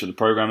took a picture of the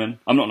programming.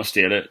 I'm not going to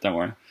steal it. Don't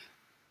worry.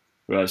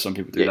 Realize some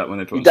people do that when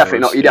they put. You're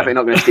definitely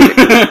not going to steal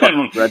it. I'm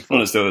not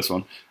going to steal this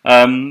one.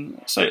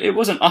 So it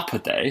was an upper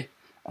day.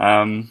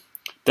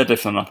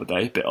 Deadlift on an upper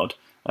day, a bit odd.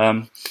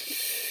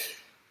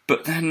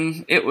 But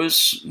then it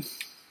was.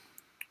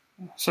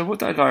 So what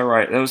did I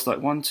write? There was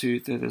like 1, 2,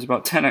 3, there's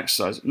about 9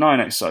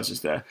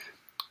 exercises there.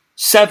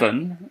 6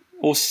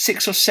 or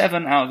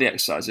 7 out of the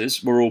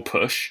exercises were all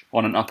push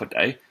on an upper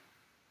day.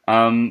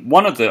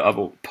 One of the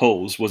other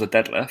pulls was a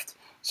deadlift,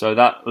 so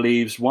that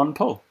leaves 1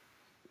 pull.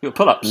 You've got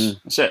pull-ups,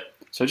 that's it.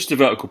 So just a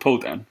vertical pull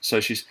down. So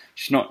she's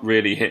not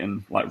really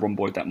hitting like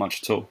rhomboid that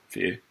much at all for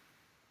you.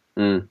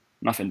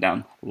 Nothing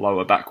down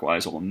lower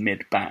back-wise or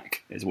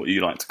mid-back is what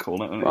you like to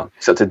call it. Well,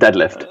 so it's a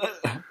deadlift.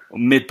 Or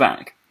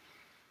mid-back.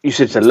 You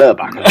said it's a lower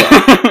back as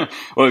well.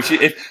 Well,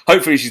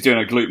 hopefully she's doing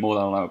a glute more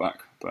than a lower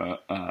back,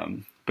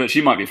 but she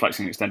might be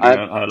flexing, extending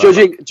her lower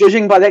back.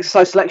 Judging by the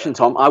exercise selection,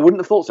 Tom, I wouldn't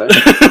have thought so.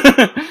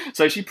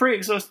 So she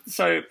pre-exhausted.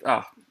 So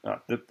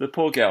the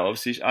poor girl.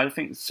 Obviously, I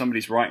think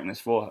somebody's writing this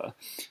for her.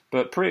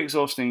 But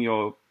pre-exhausting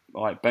your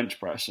like bench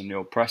press and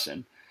your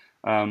pressing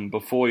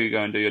before you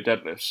go and do your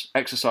deadlifts.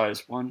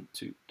 Exercise 1,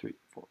 2, 3,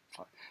 4,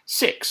 5,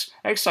 6.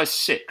 Exercise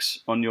 6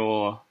 on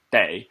your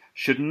day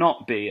should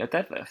not be a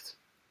deadlift.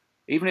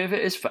 Even if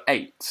it is for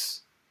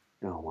 8s.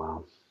 Oh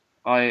wow!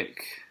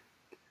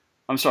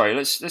 I'm sorry.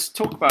 Let's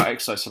talk about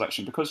exercise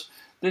selection because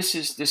this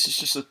is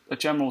just a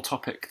general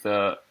topic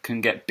that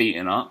can get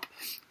beaten up.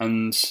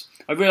 And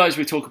I realise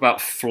we talk about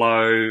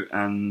flow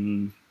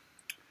and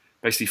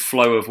basically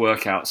flow of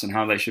workouts and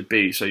how they should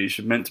be. So you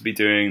should meant to be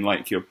doing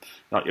like your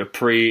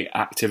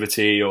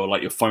pre-activity or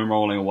like your foam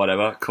rolling or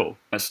whatever. Cool.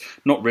 That's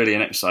not really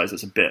an exercise.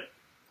 That's a bit.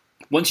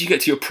 Once you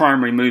get to your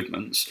primary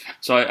movements,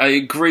 so I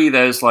agree.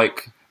 There's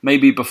like.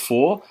 Maybe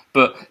before,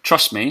 but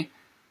trust me,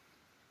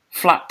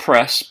 flat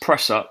press,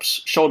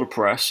 press-ups, shoulder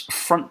press,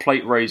 front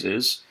plate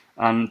raises,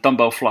 and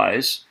dumbbell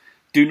flies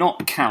do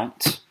not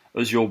count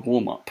as your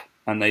warm-up,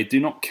 and they do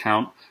not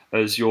count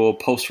as your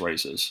pulse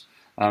raises.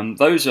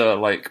 Those are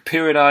like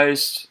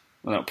periodized,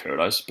 well, not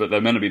periodized, but they're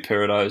meant to be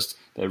periodized.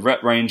 They're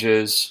rep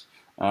ranges,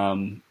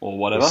 or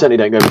whatever. They certainly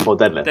don't go before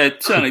deadlift.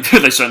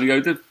 They certainly go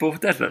before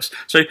deadlifts.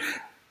 So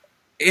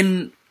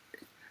in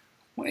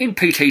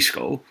PT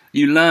school,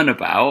 you learn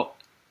about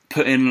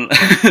putting,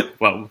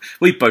 well,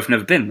 we've both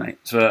never been, mate.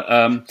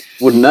 So,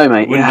 wouldn't know,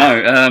 mate. Wouldn't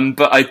know.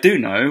 But I do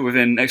know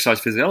within exercise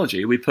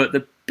physiology, we put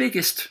the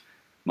biggest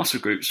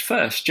muscle groups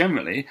first,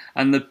 generally,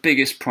 and the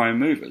biggest prime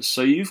movers.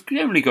 So you've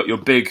generally got your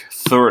big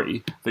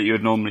 3 that you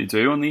would normally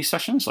do on these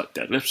sessions, like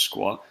deadlift,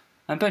 squat,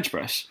 and bench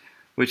press,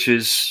 which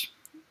is,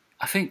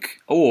 I think,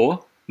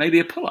 or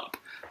maybe a pull-up.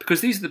 Because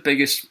these are the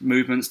biggest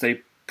movements,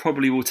 they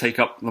probably will take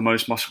up the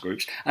most muscle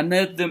groups, and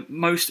they're the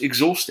most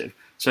exhaustive.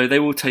 So they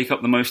will take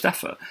up the most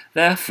effort.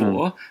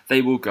 Therefore,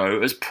 they will go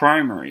as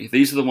primary.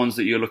 These are the ones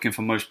that you're looking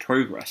for most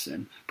progress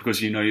in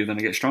because you know you're going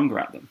to get stronger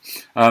at them.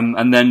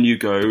 And then you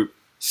go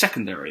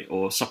secondary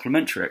or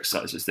supplementary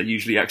exercises. They're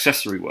usually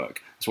accessory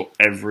work. That's what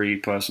every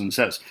person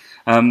says.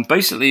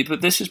 Basically,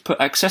 but this is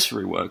put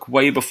accessory work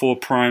way before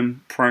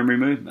primary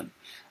movement.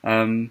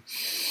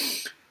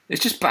 It's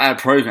just bad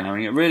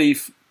programming. It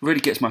really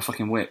gets my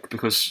fucking wick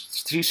because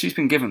she's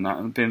been given that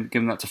and been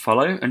given that to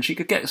follow, and she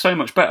could get so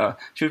much better.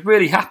 She was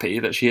really happy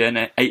that she had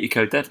an 80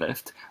 kilo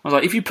deadlift. I was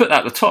like, if you put that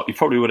at the top, you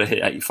probably would have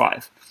hit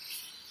 85.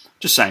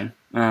 Just saying,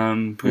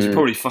 because you're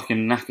probably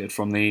fucking knackered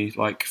from the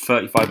like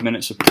 35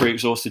 minutes of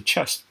pre-exhausted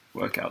chest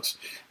workouts.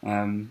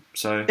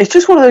 So it's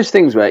just one of those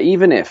things where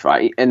even if,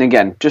 right, and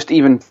again, just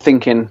even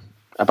thinking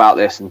about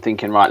this and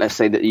thinking, right, let's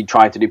say that you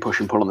tried to do push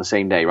and pull on the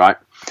same day, right?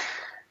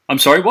 I'm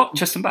sorry, what?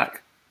 Chest and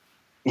back?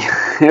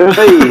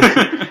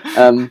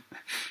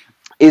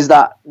 Is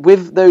that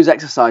with those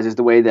exercises,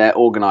 the way they're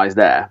organised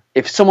there,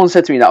 if someone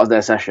said to me that was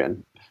their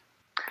session,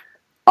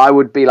 I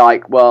would be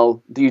like,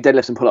 well, do you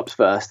deadlifts and pull-ups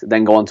first,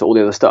 then go on to all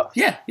the other stuff?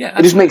 Yeah, absolutely.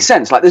 It just makes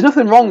sense. Like, there's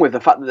nothing wrong with the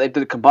fact that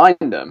they've combined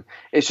them.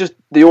 It's just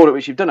the order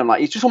which you've done them.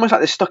 Like, it's just almost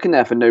like they're stuck in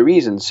there for no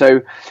reason.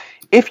 So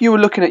if you were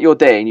looking at your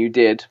day and you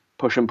did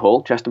push and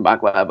pull, chest and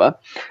back, whatever,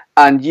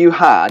 and you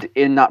had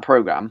in that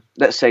program,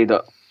 let's say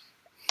that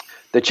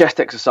the chest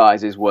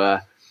exercises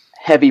were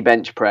heavy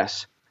bench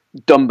press,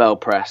 dumbbell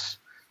press,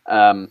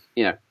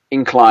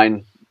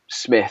 incline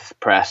Smith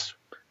press,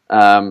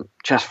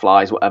 chest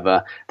flies,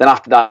 whatever. Then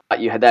after that,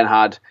 you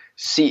had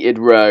seated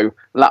row,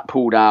 lat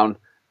pull down,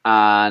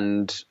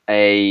 and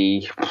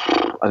a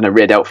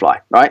rear delt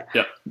fly, right?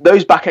 Yeah.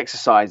 Those back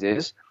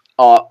exercises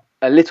are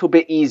a little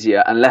bit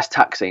easier and less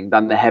taxing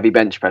than the heavy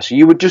bench press. So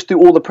you would just do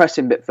all the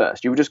pressing bit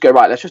first. You would just go,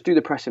 right, let's just do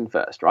the pressing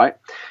first, right?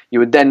 You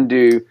would then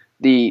do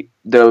the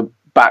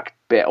back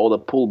bit or the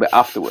pull bit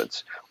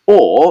afterwards.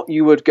 Or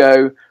you would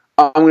go,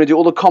 I'm going to do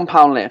all the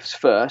compound lifts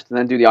first and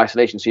then do the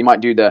isolation. So you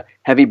might do the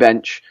heavy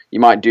bench, you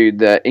might do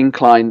the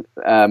incline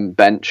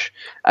bench,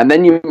 and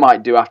then you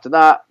might do after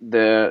that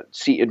the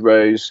seated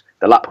rows,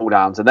 the lat pull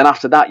downs, and then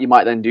after that you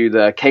might then do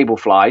the cable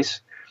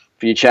flies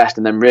for your chest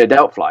and then rear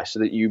delt flies, so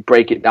that you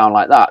break it down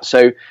like that.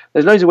 So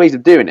there's loads of ways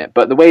of doing it,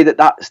 but the way that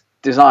that's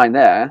designed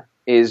there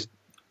is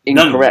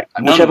incorrect.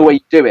 Whichever way you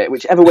do it,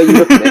 whichever way you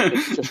look at it,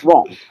 it's just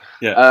wrong.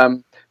 Yeah.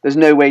 There's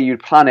no way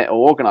you'd plan it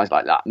or organise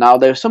like that. Now,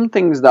 there are some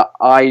things that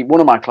one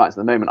of my clients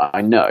at the moment,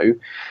 I know,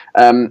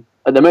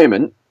 at the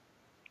moment,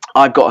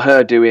 I've got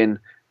her doing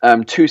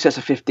 2 sets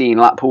of 15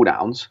 lat pull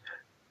downs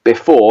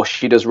before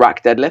she does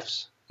rack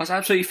deadlifts. That's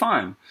absolutely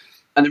fine.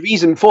 And the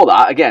reason for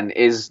that, again,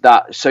 is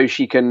that so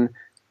she can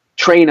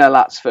train her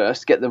lats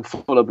first, get them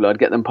full of blood,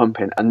 get them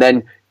pumping, and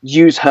then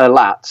use her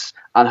lats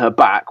and her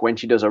back when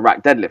she does a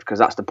rack deadlift, because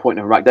that's the point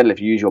of a rack deadlift.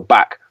 You use your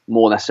back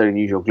more necessarily than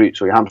you use your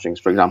glutes or your hamstrings,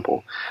 for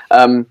example.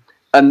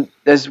 And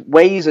there's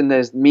ways and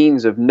there's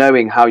means of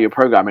knowing how you're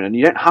programming, and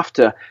you don't have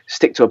to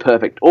stick to a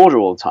perfect order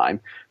all the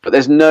time. But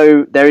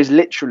there is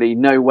literally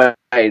no way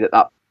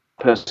that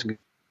person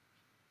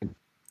can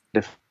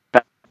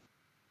defend.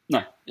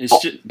 No,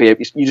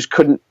 you just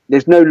couldn't.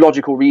 There's no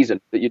logical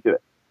reason that you do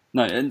it.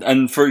 No,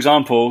 and for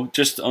example,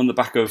 just on the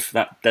back of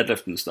that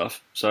deadlift and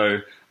stuff, so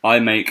I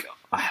make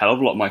a hell of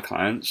a lot of my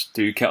clients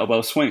do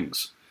kettlebell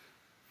swings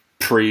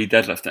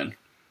pre-deadlifting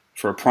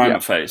for a primer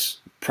phase,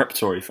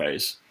 preparatory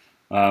phase.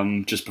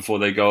 Just before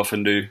they go off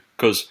and do,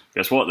 because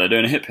guess what, they're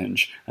doing a hip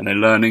hinge and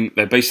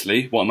they're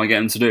basically, what am I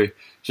getting to do? It's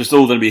just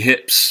all going to be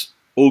hips,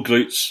 all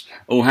glutes,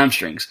 all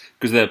hamstrings,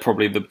 because they're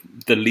probably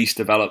the least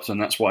developed, and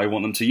that's what I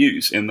want them to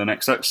use in the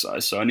next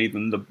exercise. So I need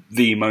them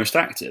the most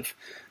active.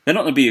 They're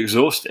not going to be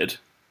exhausted.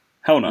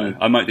 Hell no.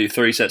 I might do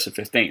 3 sets of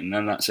 15, and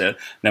then that's it.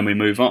 Then we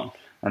move on,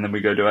 and then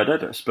we go do our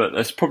deadlifts. But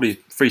that's probably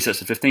 3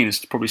 sets of 15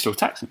 is probably still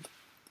taxing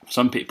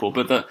some people,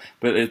 but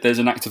there's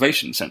an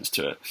activation sense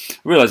to it. I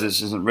realise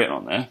this isn't written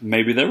on there.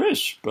 Maybe there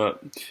is,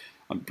 but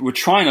we're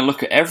trying to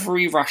look at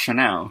every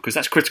rationale, because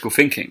that's critical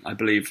thinking. I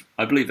believe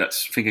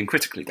that's thinking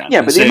critically, Dan.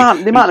 Yeah, but the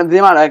amount of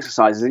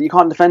exercises, you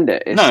can't defend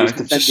it. It's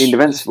defending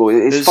indefensible.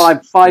 It's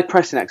five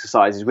pressing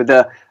exercises with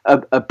a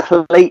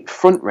plate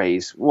front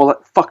raise.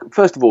 Well,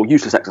 first of all,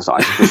 useless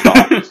exercise for a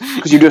start,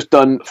 because you've just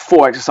done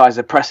 4 exercises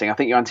of pressing. I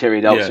think your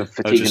anterior delts are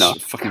fatiguing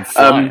enough. Fucking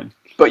flying.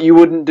 But you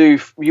wouldn't do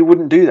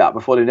that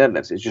before doing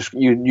deadlifts. It's just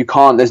you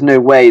can't. There's no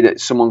way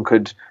that someone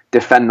could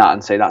defend that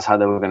and say that's how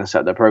they were going to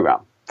set their program.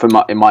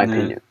 In my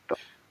opinion. But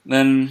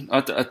then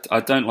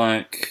I don't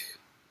like.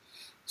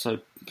 So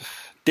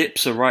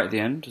dips are right at the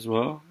end as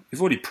well.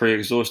 You've already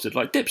pre-exhausted.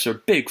 Like dips are a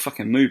big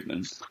fucking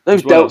movement.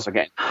 Those delts are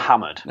getting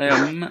hammered. They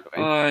are not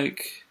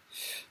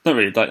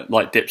really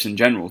like dips in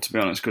general, to be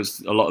honest, because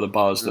a lot of the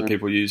bars that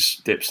people use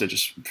dips,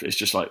 it's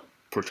just like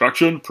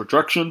protraction.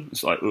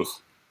 It's like ugh.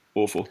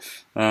 Awful.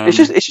 It's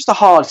just a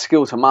hard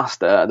skill to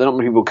master that not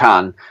many people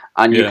can,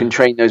 and you can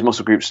train those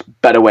muscle groups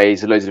better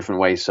ways, loads of different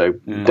ways. So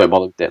don't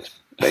bother with dips.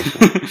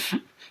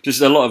 Basically,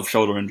 just a lot of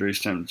shoulder injuries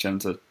tend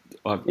to.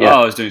 I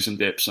was doing some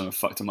dips and I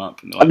fucked them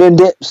up. I'm doing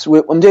dips.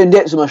 I'm doing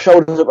dips with my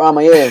shoulders up around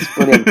my ears.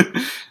 Brilliant.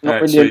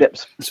 Not really doing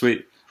dips.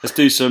 Sweet. Let's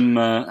do some.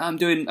 I'm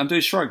doing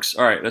shrugs.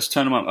 All right, let's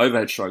turn them up.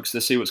 Overhead shrugs.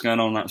 Let's see what's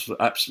going on. That's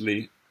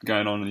absolutely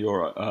going on in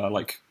your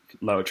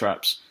lower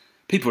traps.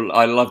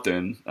 I love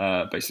doing,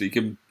 basically,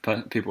 give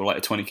people like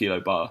a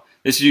 20-kilo bar.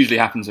 This usually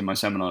happens in my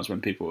seminars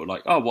when people are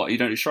like, oh, what, you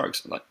don't do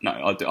shrugs? I'm like, no,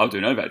 I'll do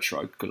an overhead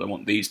shrug because I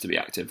want these to be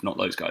active, not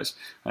those guys.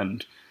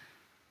 And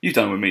you've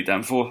done it with me,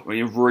 Dan, before, where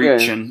you're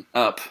reaching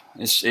up.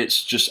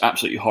 It's just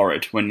absolutely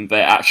horrid when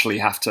they actually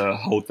have to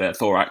hold their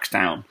thorax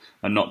down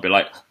and not be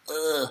like,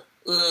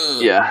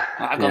 yeah,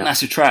 I've got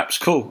massive traps.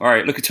 Cool. All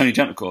right, look at Tony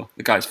Gentlecore.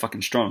 The guy's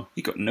fucking strong.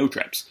 He got no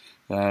traps.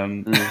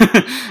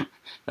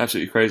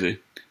 Absolutely crazy.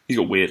 He's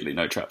got weirdly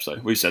no traps though.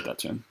 We said that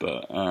to him,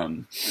 but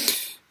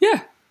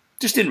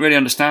just didn't really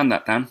understand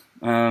that, Dan.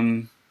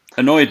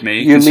 Annoyed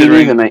me. Me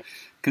neither, mate.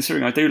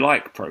 Considering I do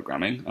like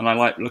programming and I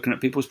like looking at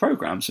people's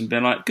programs and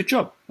being like, "Good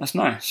job, that's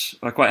nice."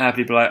 I quite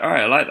happily be like, "All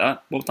right, I like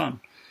that. Well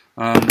done."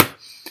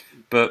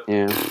 But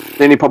the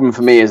only problem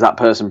for me is that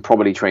person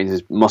probably trains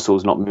his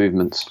muscles, not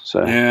movements.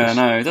 So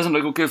no, it doesn't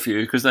look good for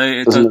you because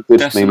they look good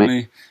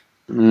definitely.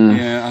 For me,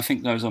 mate. Yeah, I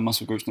think those are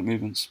muscle groups, not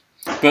movements.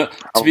 But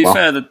to be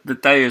fair, the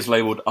day is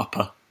labelled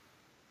upper.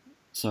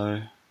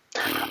 So,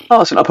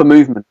 it's an upper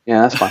movement.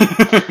 Yeah, that's fine.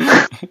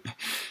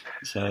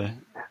 So,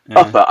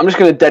 upper. I'm just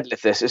going to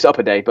deadlift this. It's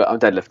upper day, but I'll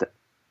deadlift it.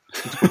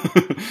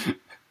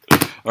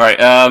 All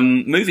right.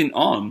 Moving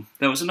on.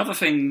 There was another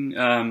thing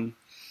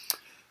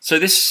So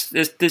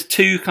there's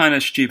two kind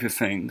of stupid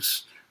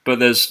things, but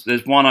there's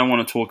one I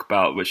want to talk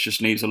about which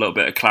just needs a little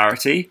bit of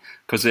clarity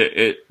because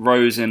it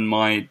rose in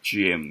my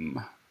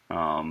gym.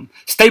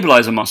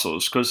 Stabilizer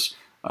muscles, because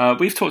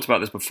we've talked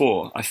about this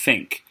before, I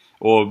think,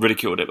 or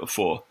ridiculed it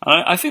before.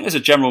 I think there's a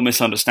general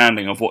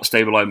misunderstanding of what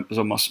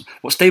stabilizer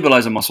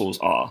muscles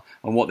are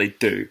and what they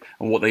do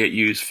and what they get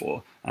used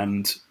for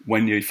and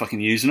when you're fucking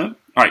using them.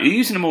 All right, you're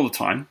using them all the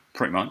time,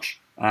 pretty much.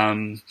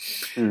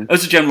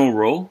 As a general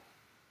rule,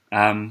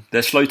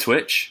 they're slow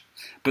twitch,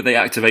 but they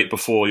activate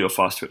before your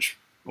fast twitch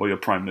or your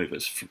prime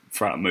movers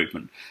throughout a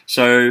movement.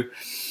 So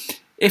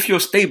if your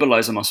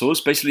stabilizer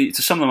muscles, basically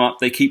to sum them up,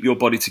 they keep your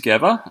body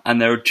together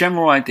and they're a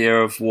general idea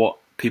of what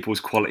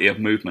people's quality of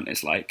movement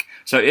is like.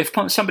 So if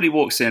somebody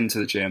walks into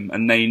the gym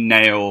and they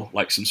nail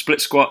like some split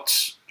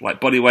squats,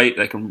 like body weight,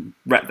 they can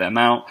rep them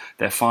out,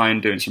 they're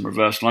fine doing some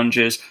reverse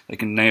lunges, they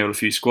can nail a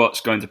few squats,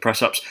 go into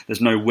press ups,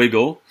 there's no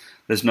wiggle,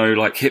 there's no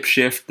like hip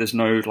shift, there's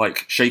no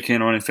like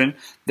shaking or anything.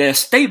 Their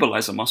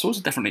stabilizer muscles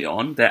are definitely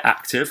on, they're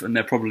active and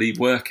they're probably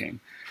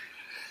working.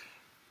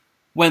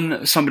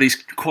 When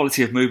somebody's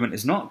quality of movement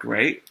is not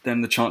great,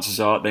 then the chances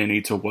are they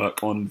need to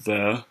work on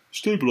their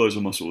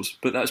stabilizer muscles.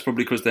 But that's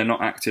probably because they're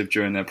not active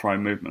during their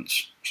prime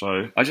movements.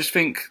 So I just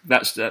think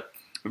that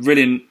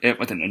really, it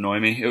didn't annoy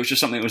me. It was just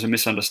something that was a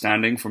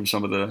misunderstanding from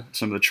some of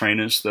the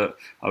trainers that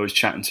I was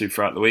chatting to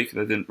throughout the week.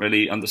 They didn't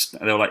really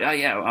understand. They were like, "Oh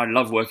yeah, I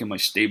love working my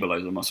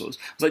stabilizer muscles."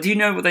 I was like, "Do you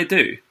know what they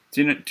do?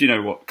 Do you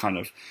know what kind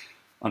of,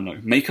 I don't know,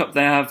 makeup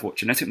they have? What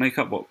genetic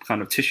makeup? What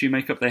kind of tissue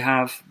makeup they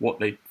have?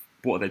 What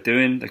are they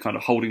doing? They're kind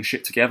of holding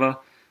shit together."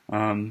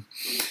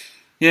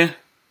 Yeah.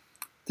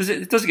 Does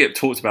it get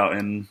talked about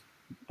in,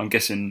 I'm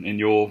guessing, in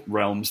your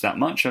realms that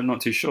much? I'm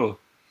not too sure.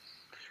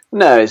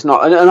 No, it's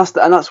not,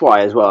 and that's why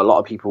as well. A lot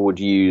of people would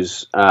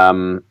use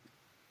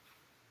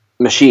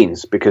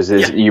machines because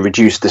you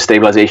reduce the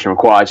stabilization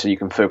required, so you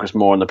can focus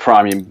more on the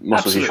primary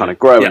muscles you're trying to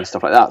grow and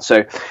stuff like that.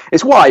 So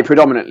it's why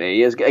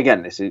predominantly,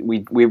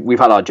 we've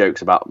had our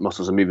jokes about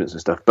muscles and movements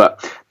and stuff,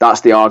 but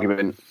that's the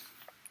argument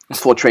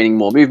for training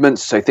more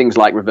movements. So things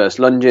like reverse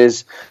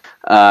lunges,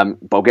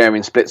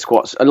 Bulgarian split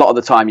squats. A lot of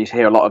the time you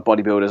hear a lot of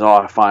bodybuilders,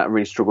 I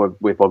really struggle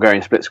with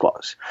Bulgarian split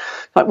squats.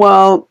 Like,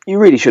 well, you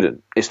really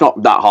shouldn't. It's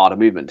not that hard a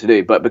movement to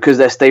do, but because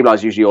they're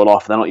stabilized usually all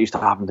off, they're not used to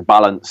having to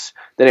balance.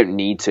 They don't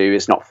need to.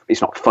 It's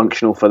not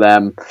functional for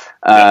them,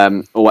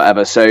 or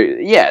whatever. So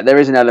yeah, there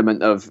is an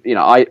element of,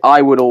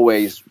 I would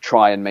always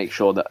try and make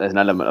sure that there's an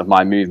element of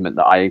my movement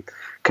that I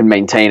can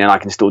maintain and I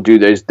can still do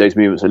those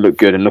movements that look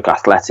good and look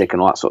athletic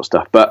and all that sort of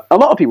stuff. But a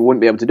lot of people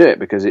wouldn't be able to do it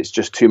because it's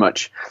just too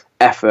much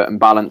effort and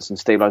balance and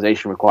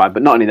stabilization required.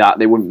 But not only that,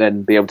 they wouldn't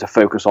then be able to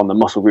focus on the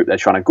muscle group they're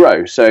trying to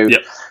grow. So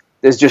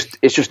it's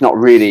just not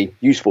really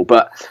useful.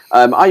 But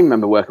I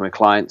remember working with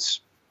clients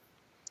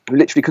who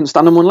literally couldn't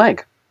stand on one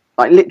leg.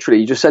 Like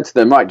literally, you just said to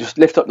them, right, just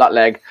lift up that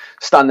leg,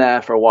 stand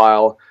there for a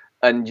while,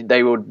 and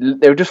they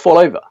would just fall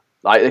over.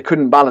 Like they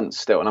couldn't balance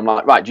still, and I'm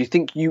like, right, do you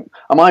think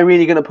am I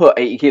really going to put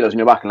 80 kilos on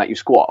your back and let you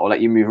squat or let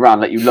you move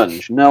around, let you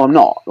lunge? No, I'm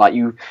not. Like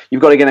you've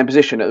got to get in a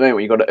position at the moment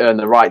where you've got to earn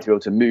the right to be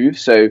able to move.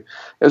 So it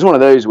was one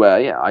of those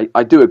where,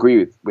 I do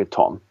agree with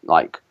Tom,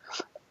 like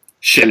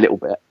a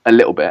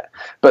little bit.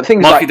 But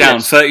things mark it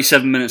down,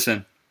 37 minutes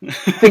in.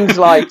 Things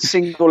like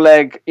single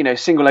leg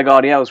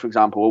RDLs, for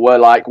example, were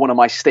like one of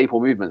my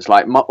staple movements.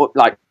 Like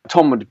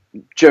Tom would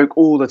joke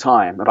all the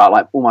time about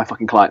like all my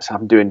fucking clients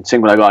have doing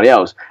single leg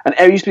RDLs, and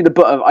I used to be the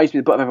butt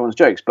of everyone's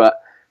jokes.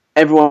 But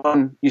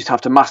everyone used to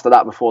have to master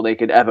that before they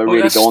could ever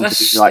really go on to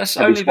do like. That's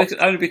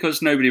only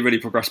because nobody really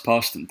progressed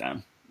past them,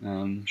 Dan. I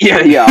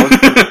was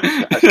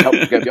actually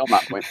helped to go beyond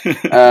that point.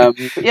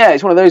 But yeah,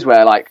 it's one of those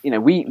where like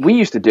we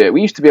used to do it.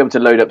 We used to be able to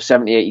load up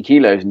 70, 80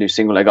 kilos and do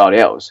single leg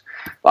RDLs.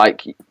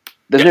 Like.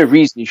 There's no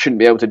reason you shouldn't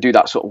be able to do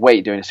that sort of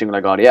weight doing a single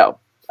leg RDL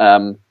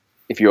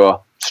if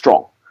you're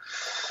strong.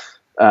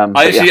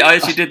 I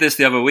actually did this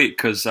the other week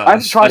because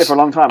I've tried it for a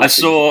long time. I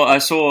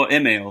saw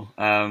Emil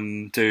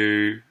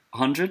do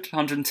 100,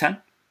 110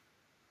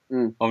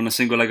 on a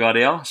single leg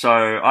RDL. So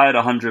I had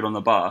 100 on the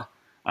bar,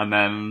 and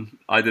then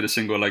I did a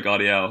single leg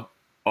RDL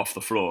off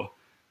the floor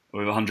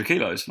with 100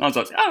 kilos. And I was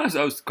like,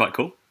 that was quite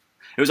cool.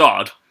 It was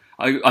hard.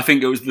 I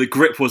think the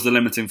grip was the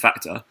limiting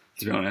factor,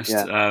 to be honest,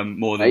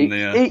 more than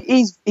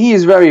he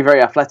is very,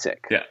 very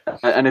athletic. Yeah.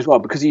 And as well,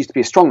 because he used to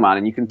be a strong man,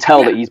 and you can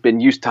tell that he's been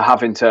used to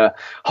having to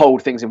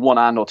hold things in one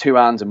hand or two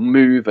hands and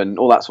move and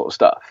all that sort of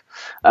stuff.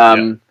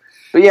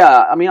 But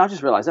yeah, I mean, I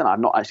just realised then I've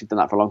not actually done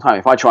that for a long time.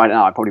 If I tried it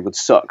now, I probably would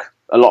suck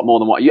a lot more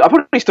than what you. I'd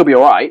probably still be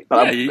all right,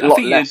 but a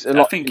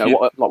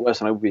lot worse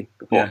than I would be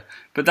before. Yeah,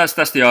 but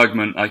that's the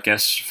argument, I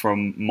guess,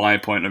 from my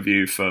point of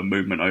view for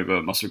movement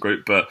over muscle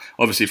group. But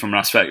obviously, from an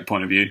aesthetic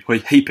point of view, we're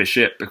heap of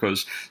shit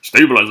because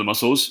stabilizer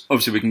muscles.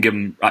 Obviously, we can give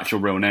them actual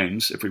real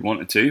names if we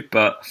wanted to,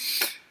 but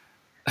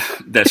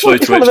they're slow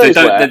twitch.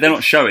 They're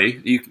not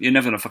showy. You're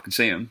never gonna fucking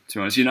see them. To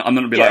be honest, I'm not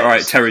gonna be like, all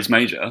right, Terry's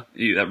major.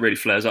 That really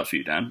flares up for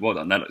you, Dan. Well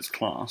done. That looks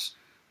class.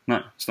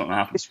 No, it's not going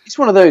to happen. It's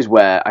one of those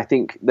where I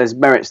think there's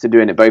merits to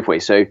doing it both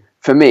ways. So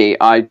for me,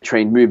 I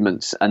trained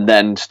movements and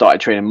then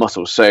started training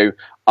muscles. So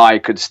I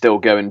could still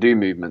go and do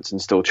movements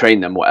and still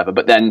train them, whatever.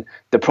 But then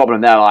the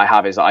problem there I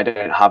have is I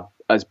don't have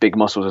as big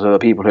muscles as other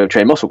people who have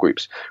trained muscle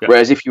groups. Yeah.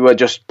 Whereas if you were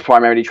just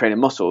primarily training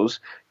muscles,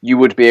 you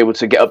would be able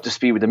to get up to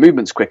speed with the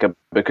movements quicker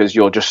because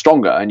you're just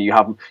stronger and you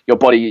have your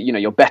body,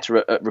 you're better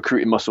at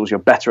recruiting muscles, you're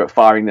better at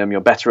firing them,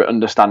 you're better at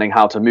understanding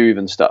how to move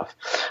and stuff,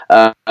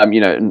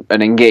 and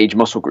engage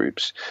muscle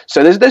groups.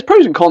 So there's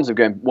pros and cons of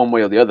going one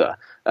way or the other.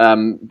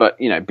 But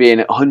being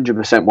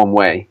 100% one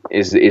way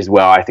is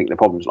where I think the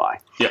problems lie.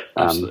 Yeah,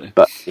 absolutely.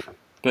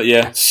 But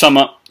yeah, sum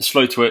up: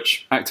 slow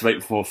twitch,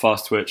 activate before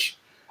fast twitch,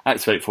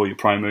 activate for your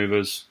prime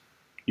movers.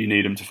 You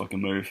need them to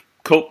fucking move.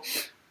 Cool.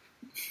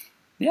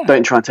 Yeah.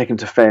 Don't try and take them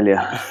to failure.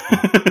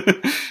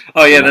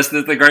 Oh yeah, that's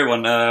the great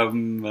one.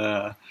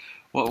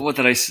 What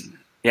did I?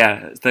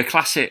 Yeah, the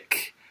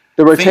classic.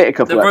 The rotator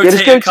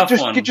cuff.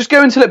 Just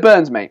go until it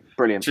burns, mate.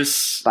 Brilliant.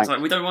 It's like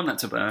we don't want that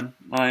to burn.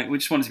 Like we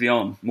just want it to be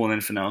on more than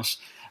anything else.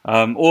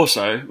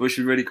 Also, which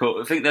is really cool.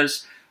 I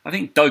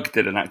think Doug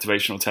did an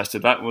activational test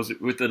of that. Was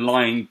it with the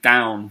lying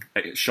down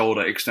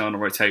shoulder external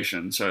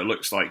rotation? So it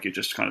looks like you're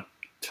just kind of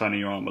turning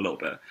your arm a little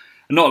bit.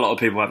 And not a lot of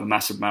people have a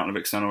massive amount of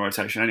external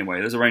rotation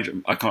anyway. There's a range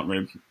of, I can't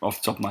remember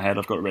off the top of my head.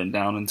 I've got it written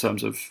down in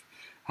terms of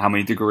how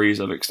many degrees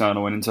of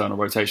external and internal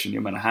rotation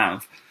you're meant to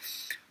have.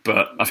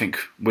 But I think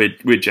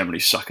we'd generally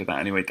suck at that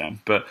anyway,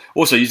 Dan. But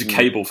also use a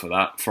cable for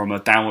that, from a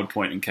downward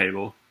pointing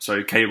cable.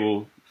 So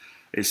cable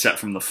is set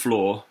from the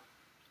floor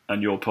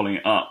and you're pulling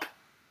it up,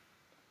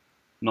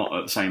 not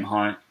at the same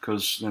height,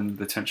 because then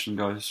the tension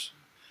goes,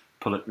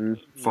 pull it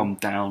from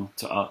down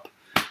to up.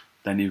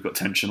 Then you've got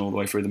tension all the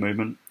way through the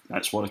movement.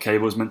 That's what a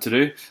cable is meant to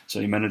do. So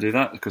you're meant to do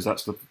that because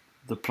that's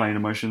the plane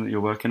of motion that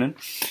you're working in.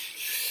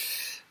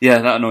 Yeah,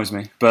 that annoys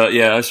me. But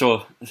yeah, I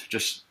saw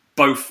just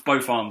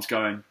both arms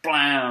going,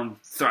 blam,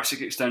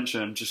 thoracic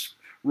extension, just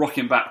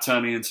rocking back,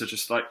 turning into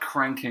just like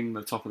cranking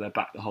the top of their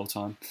back the whole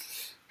time.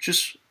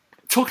 Just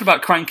talking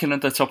about cranking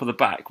at the top of the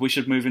back, we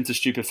should move into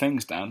stupid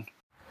things, Dan.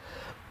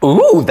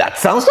 Ooh, that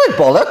sounds like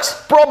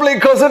bollocks. Probably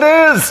because it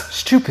is.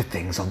 Stupid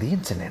things on the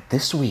internet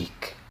this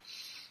week.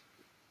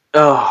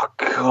 Oh,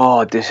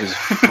 God, this is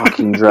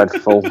fucking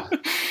dreadful.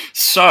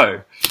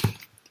 So,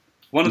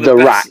 one of the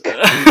rack.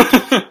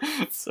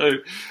 So,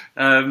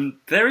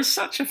 there is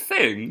such a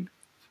thing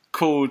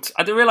called...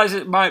 I didn't realise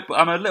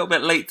I'm a little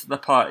bit late to the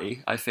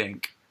party, I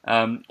think.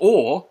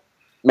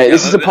 Mate,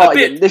 this is a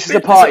party. This is a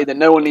party that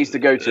no one needs to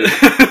go to.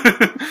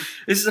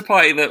 This is a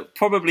party that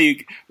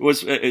probably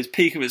was at its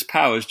peak of its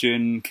powers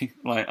during,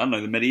 like, I don't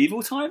know, the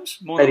medieval times.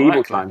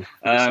 Medieval times.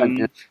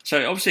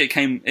 So obviously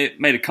it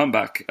made a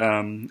comeback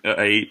at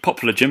a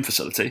popular gym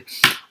facility.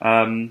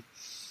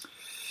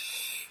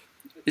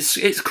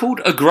 It's called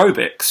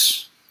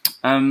Agrobics.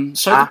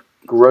 Agrobics.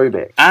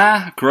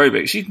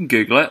 You can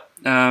Google it.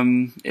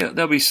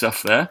 There'll be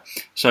stuff there.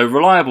 So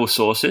reliable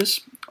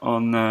sources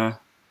on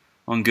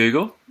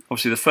Google.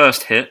 Obviously, the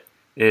first hit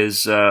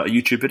is a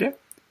YouTube video,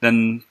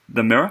 then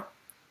the Mirror,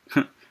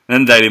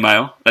 then Daily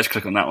Mail. Let's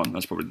click on that one.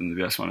 That's probably the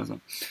best one,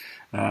 isn't it?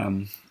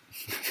 The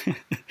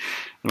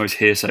most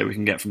hearsay we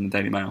can get from the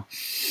Daily Mail.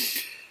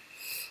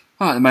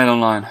 All right, the Mail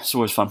Online. It's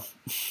always fun.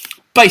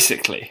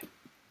 Basically,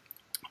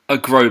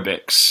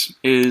 Agrobics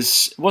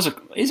was a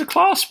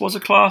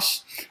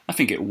class. I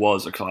think it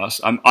was a class.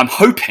 I'm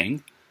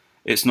hoping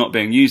it's not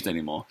being used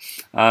anymore.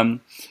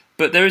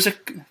 But there is a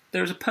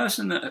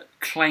person that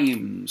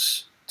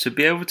claims to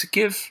be able to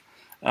give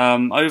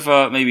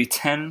over maybe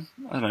 10,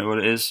 I don't know what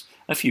it is,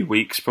 a few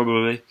weeks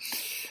probably.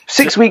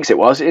 6 weeks it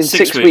was. In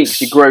 6 weeks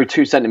you grow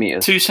 2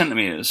 centimetres. 2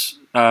 centimetres.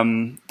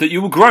 That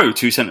you will grow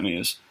 2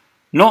 centimetres.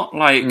 Not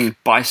like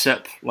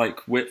bicep,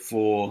 like width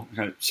or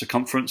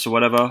circumference or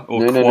whatever,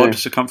 or quad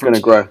circumference.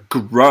 Gonna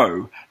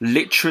grow.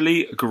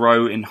 Literally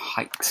grow in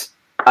height.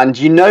 And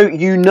you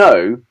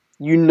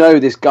know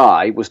this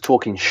guy was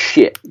talking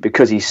shit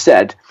because he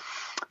said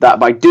that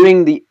by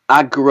doing the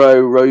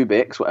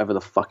agrobics, whatever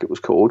the fuck it was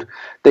called,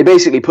 they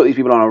basically put these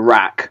people on a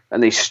rack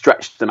and they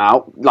stretched them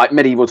out, like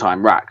medieval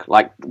time rack,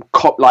 like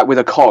with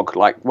a cog,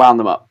 like wound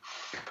them up.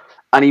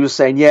 And he was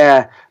saying,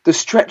 yeah, the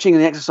stretching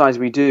and the exercise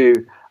we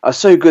do are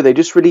so good. They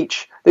just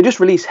release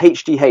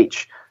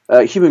HGH,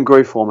 human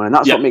growth hormone, and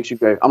that's what makes you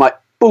grow. I'm like,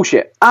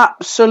 bullshit,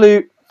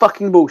 absolute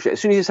fucking bullshit.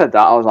 As soon as he said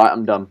that, I was like,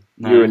 I'm done.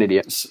 No. You're an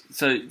idiot.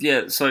 So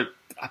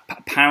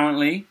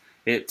apparently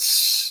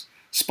it's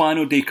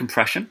spinal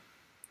decompression,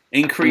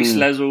 increased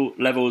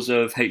levels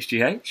of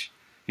HGH,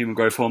 human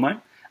growth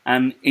hormone,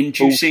 and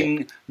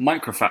inducing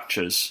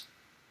microfractures.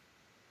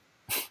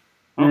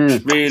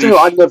 Really? So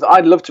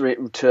I'd love to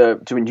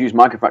induce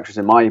microfractures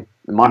in my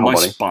whole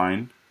body.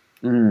 Spine.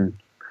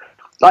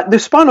 Like the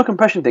spinal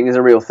compression thing is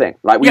a real thing.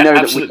 Like we know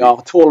absolutely. That we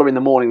are taller in the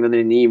morning than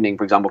in the evening,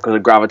 for example, because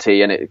of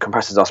gravity, and it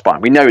compresses our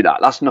spine. We know that.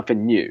 That's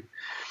nothing new.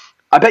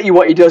 I bet you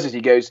what he does is he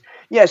goes,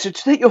 yeah, so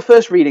to take your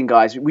first reading,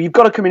 guys, you've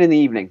got to come in the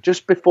evening,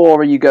 just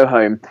before you go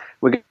home.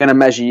 We're going to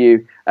measure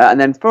you. And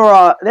then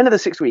for the end of the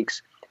 6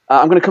 weeks,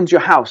 I'm going to come to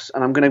your house,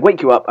 and I'm going to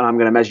wake you up, and I'm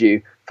going to measure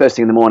you first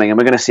thing in the morning, and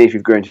we're going to see if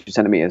you've grown 2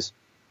 centimetres.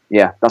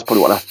 Yeah, that's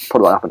probably what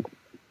happened.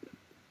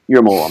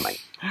 You're a moron,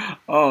 mate.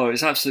 Oh,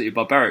 it's absolutely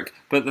barbaric.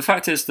 But the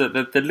fact is that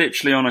they're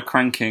literally on a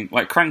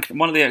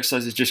one of the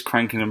exercises is just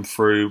cranking them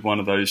through one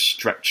of those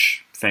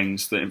stretch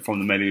things from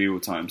the medieval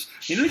times.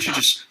 You literally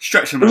just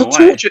stretch them away.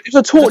 It's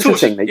a torture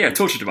thing. Yeah,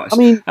 torture device. I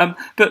mean,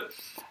 but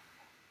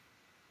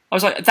I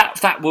was like,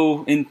 that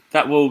will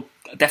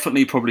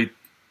definitely probably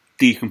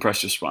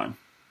decompress your spine.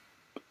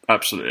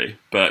 Absolutely,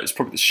 but it's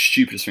probably the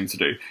stupidest thing to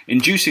do.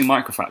 Inducing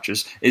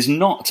microfractures is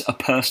not a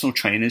personal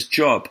trainer's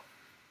job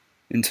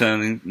in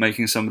turning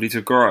making somebody to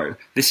grow.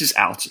 This is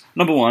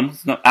number one,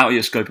 not out of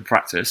your scope of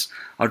practice.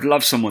 I'd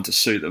love someone to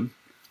sue them,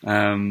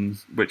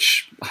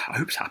 which I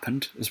hope's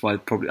happened. That's why I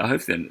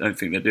hope they don't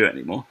think they do it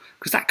anymore,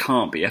 because that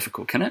can't be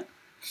ethical, can it?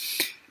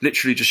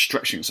 Literally just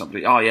stretching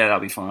somebody. Oh yeah, that'll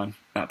be fine.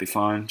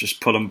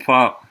 Just pull them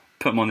apart,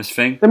 put them on this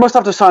thing. They must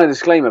have to sign a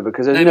disclaimer,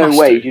 because there's no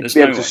way you'd be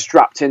able to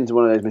strap into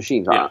one of those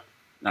machines like that.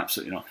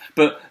 Absolutely not.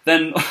 But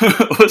then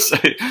also,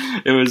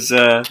 it was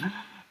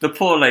the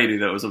poor lady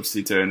that was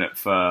obviously doing it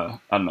for, I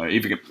don't know,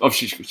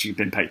 obviously she'd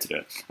been paid to do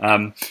it.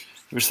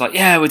 It was like,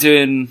 yeah, we're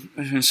doing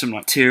some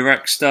like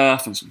T-Rex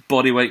stuff and some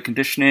body weight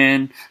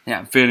conditioning. Yeah,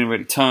 I'm feeling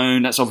really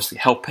toned. That's obviously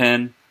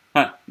helping.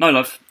 No,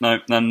 love. No,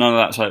 none of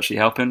that's actually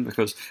helping,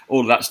 because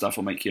all of that stuff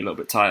will make you a little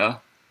bit tighter.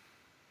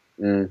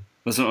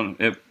 Does not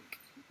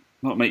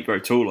make you grow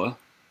taller.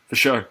 For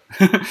sure.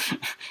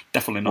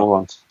 Definitely not.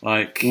 Morons.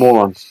 Like,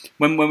 morons.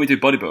 When we do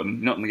bodybuilding,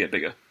 you're not going to get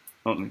bigger.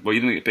 Well, you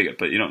don't get bigger,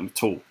 but you're not going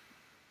to get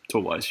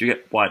tall-wise. You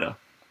get wider,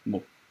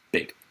 more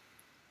big.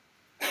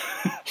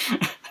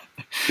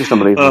 Just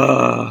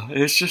unbelievable.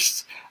 It's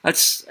just... They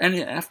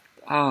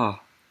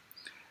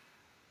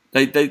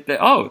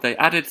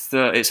added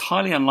it's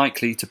highly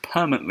unlikely to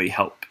permanently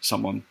help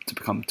someone to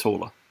become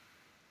taller.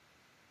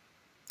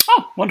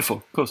 Oh, wonderful,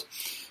 of course.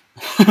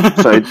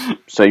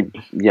 So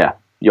yeah.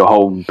 Your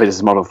whole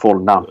business model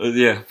falling down.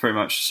 Yeah, pretty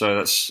much. So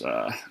that's,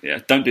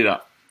 don't do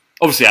that.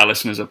 Obviously, our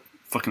listeners are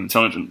fucking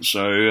intelligent,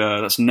 so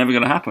that's never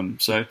going to happen.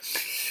 So,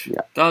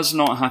 does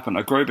not happen.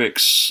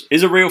 Aerobics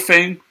is a real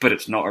thing, but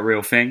it's not a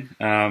real thing.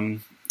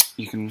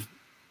 You can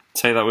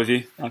take that with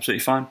you.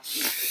 Absolutely fine.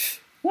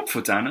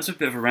 Wonderful, Dan. That's a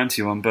bit of a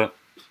ranty one, but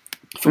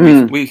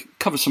we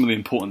covered some of the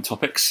important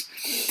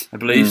topics, I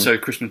believe. So,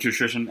 Christian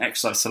nutrition,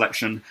 exercise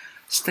selection,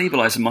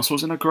 stabilise the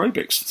muscles and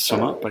aerobics to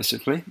sum up,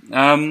 basically.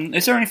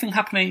 Is there anything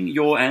happening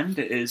your end?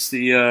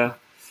 We're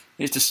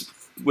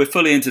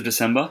fully into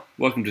December.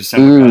 Welcome to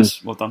December,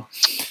 guys. Well done.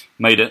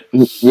 Made it.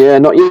 Yeah,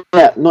 not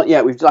yet.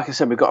 Like I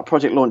said, we've got a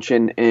project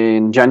launching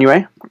in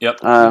January. Yep.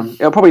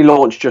 It'll probably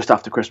launch just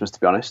after Christmas, to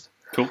be honest.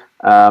 Cool.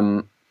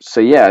 So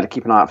yeah,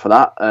 keep an eye out for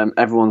that.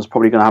 Everyone's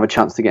probably going to have a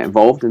chance to get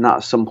involved in that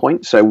at some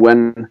point. So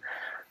when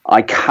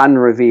I can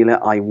reveal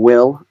it, I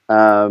will.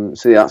 So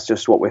that's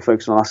just what we're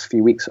focusing on the last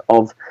few weeks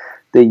of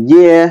the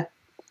year.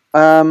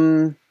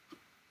 Other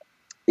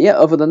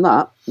than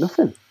that,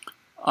 nothing.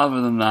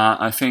 Other than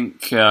that, I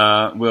think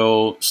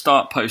we'll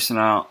start posting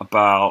out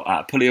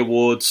about Pulley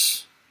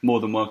Awards. More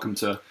than welcome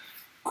to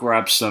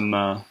grab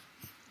some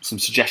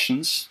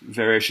suggestions,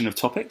 variation of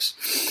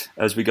topics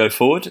as we go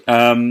forward.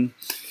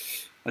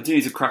 I do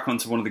need to crack on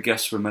to one of the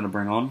guests we're meant to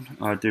bring on.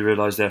 I do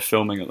realise they're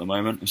filming at the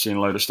moment. I'm seeing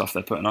a load of stuff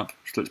they're putting up,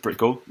 which looks pretty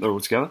cool. They're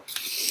all together.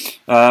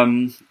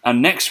 And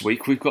next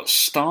week we've got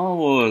Star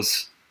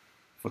Wars.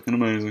 Fucking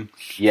amazing.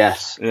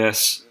 Yes.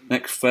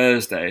 Next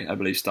Thursday, I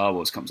believe Star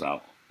Wars comes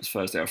out. It's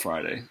Thursday or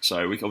Friday.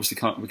 So we obviously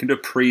can't. We can do a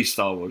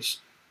pre-Star Wars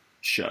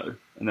show,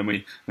 and then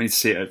we need to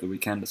see it over the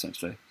weekend,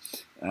 essentially.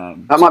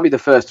 That might be the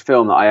first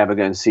film that I ever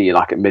go and see,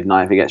 like at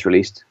midnight if it gets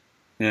released.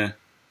 Yeah.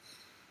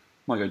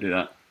 Might go do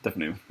that.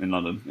 Definitely in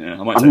London.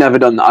 Yeah, I've never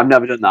done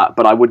that,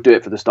 but I would do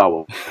it for the Star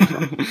Wars.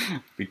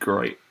 Be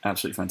great.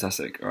 Absolutely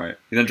fantastic. All right.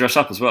 You then dress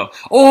up as well.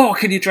 Oh,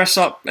 can you dress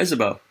up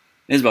Isabel?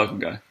 Isabel can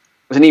go.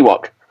 As an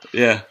Ewok.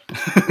 Yeah.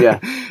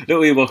 Yeah.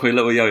 Little Ewok with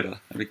little Yoda.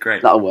 That'd be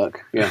great. That'll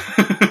work. Yeah.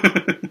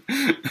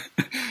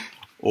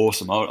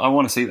 Awesome. I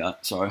want to see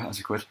that. Sorry, that's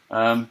a quid.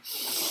 Yeah,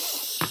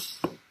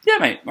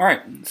 mate. All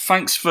right.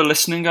 Thanks for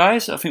listening,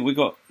 guys. I think we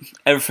got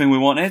everything we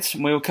wanted.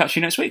 We'll catch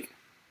you next week.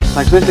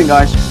 Thanks for listening,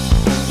 guys.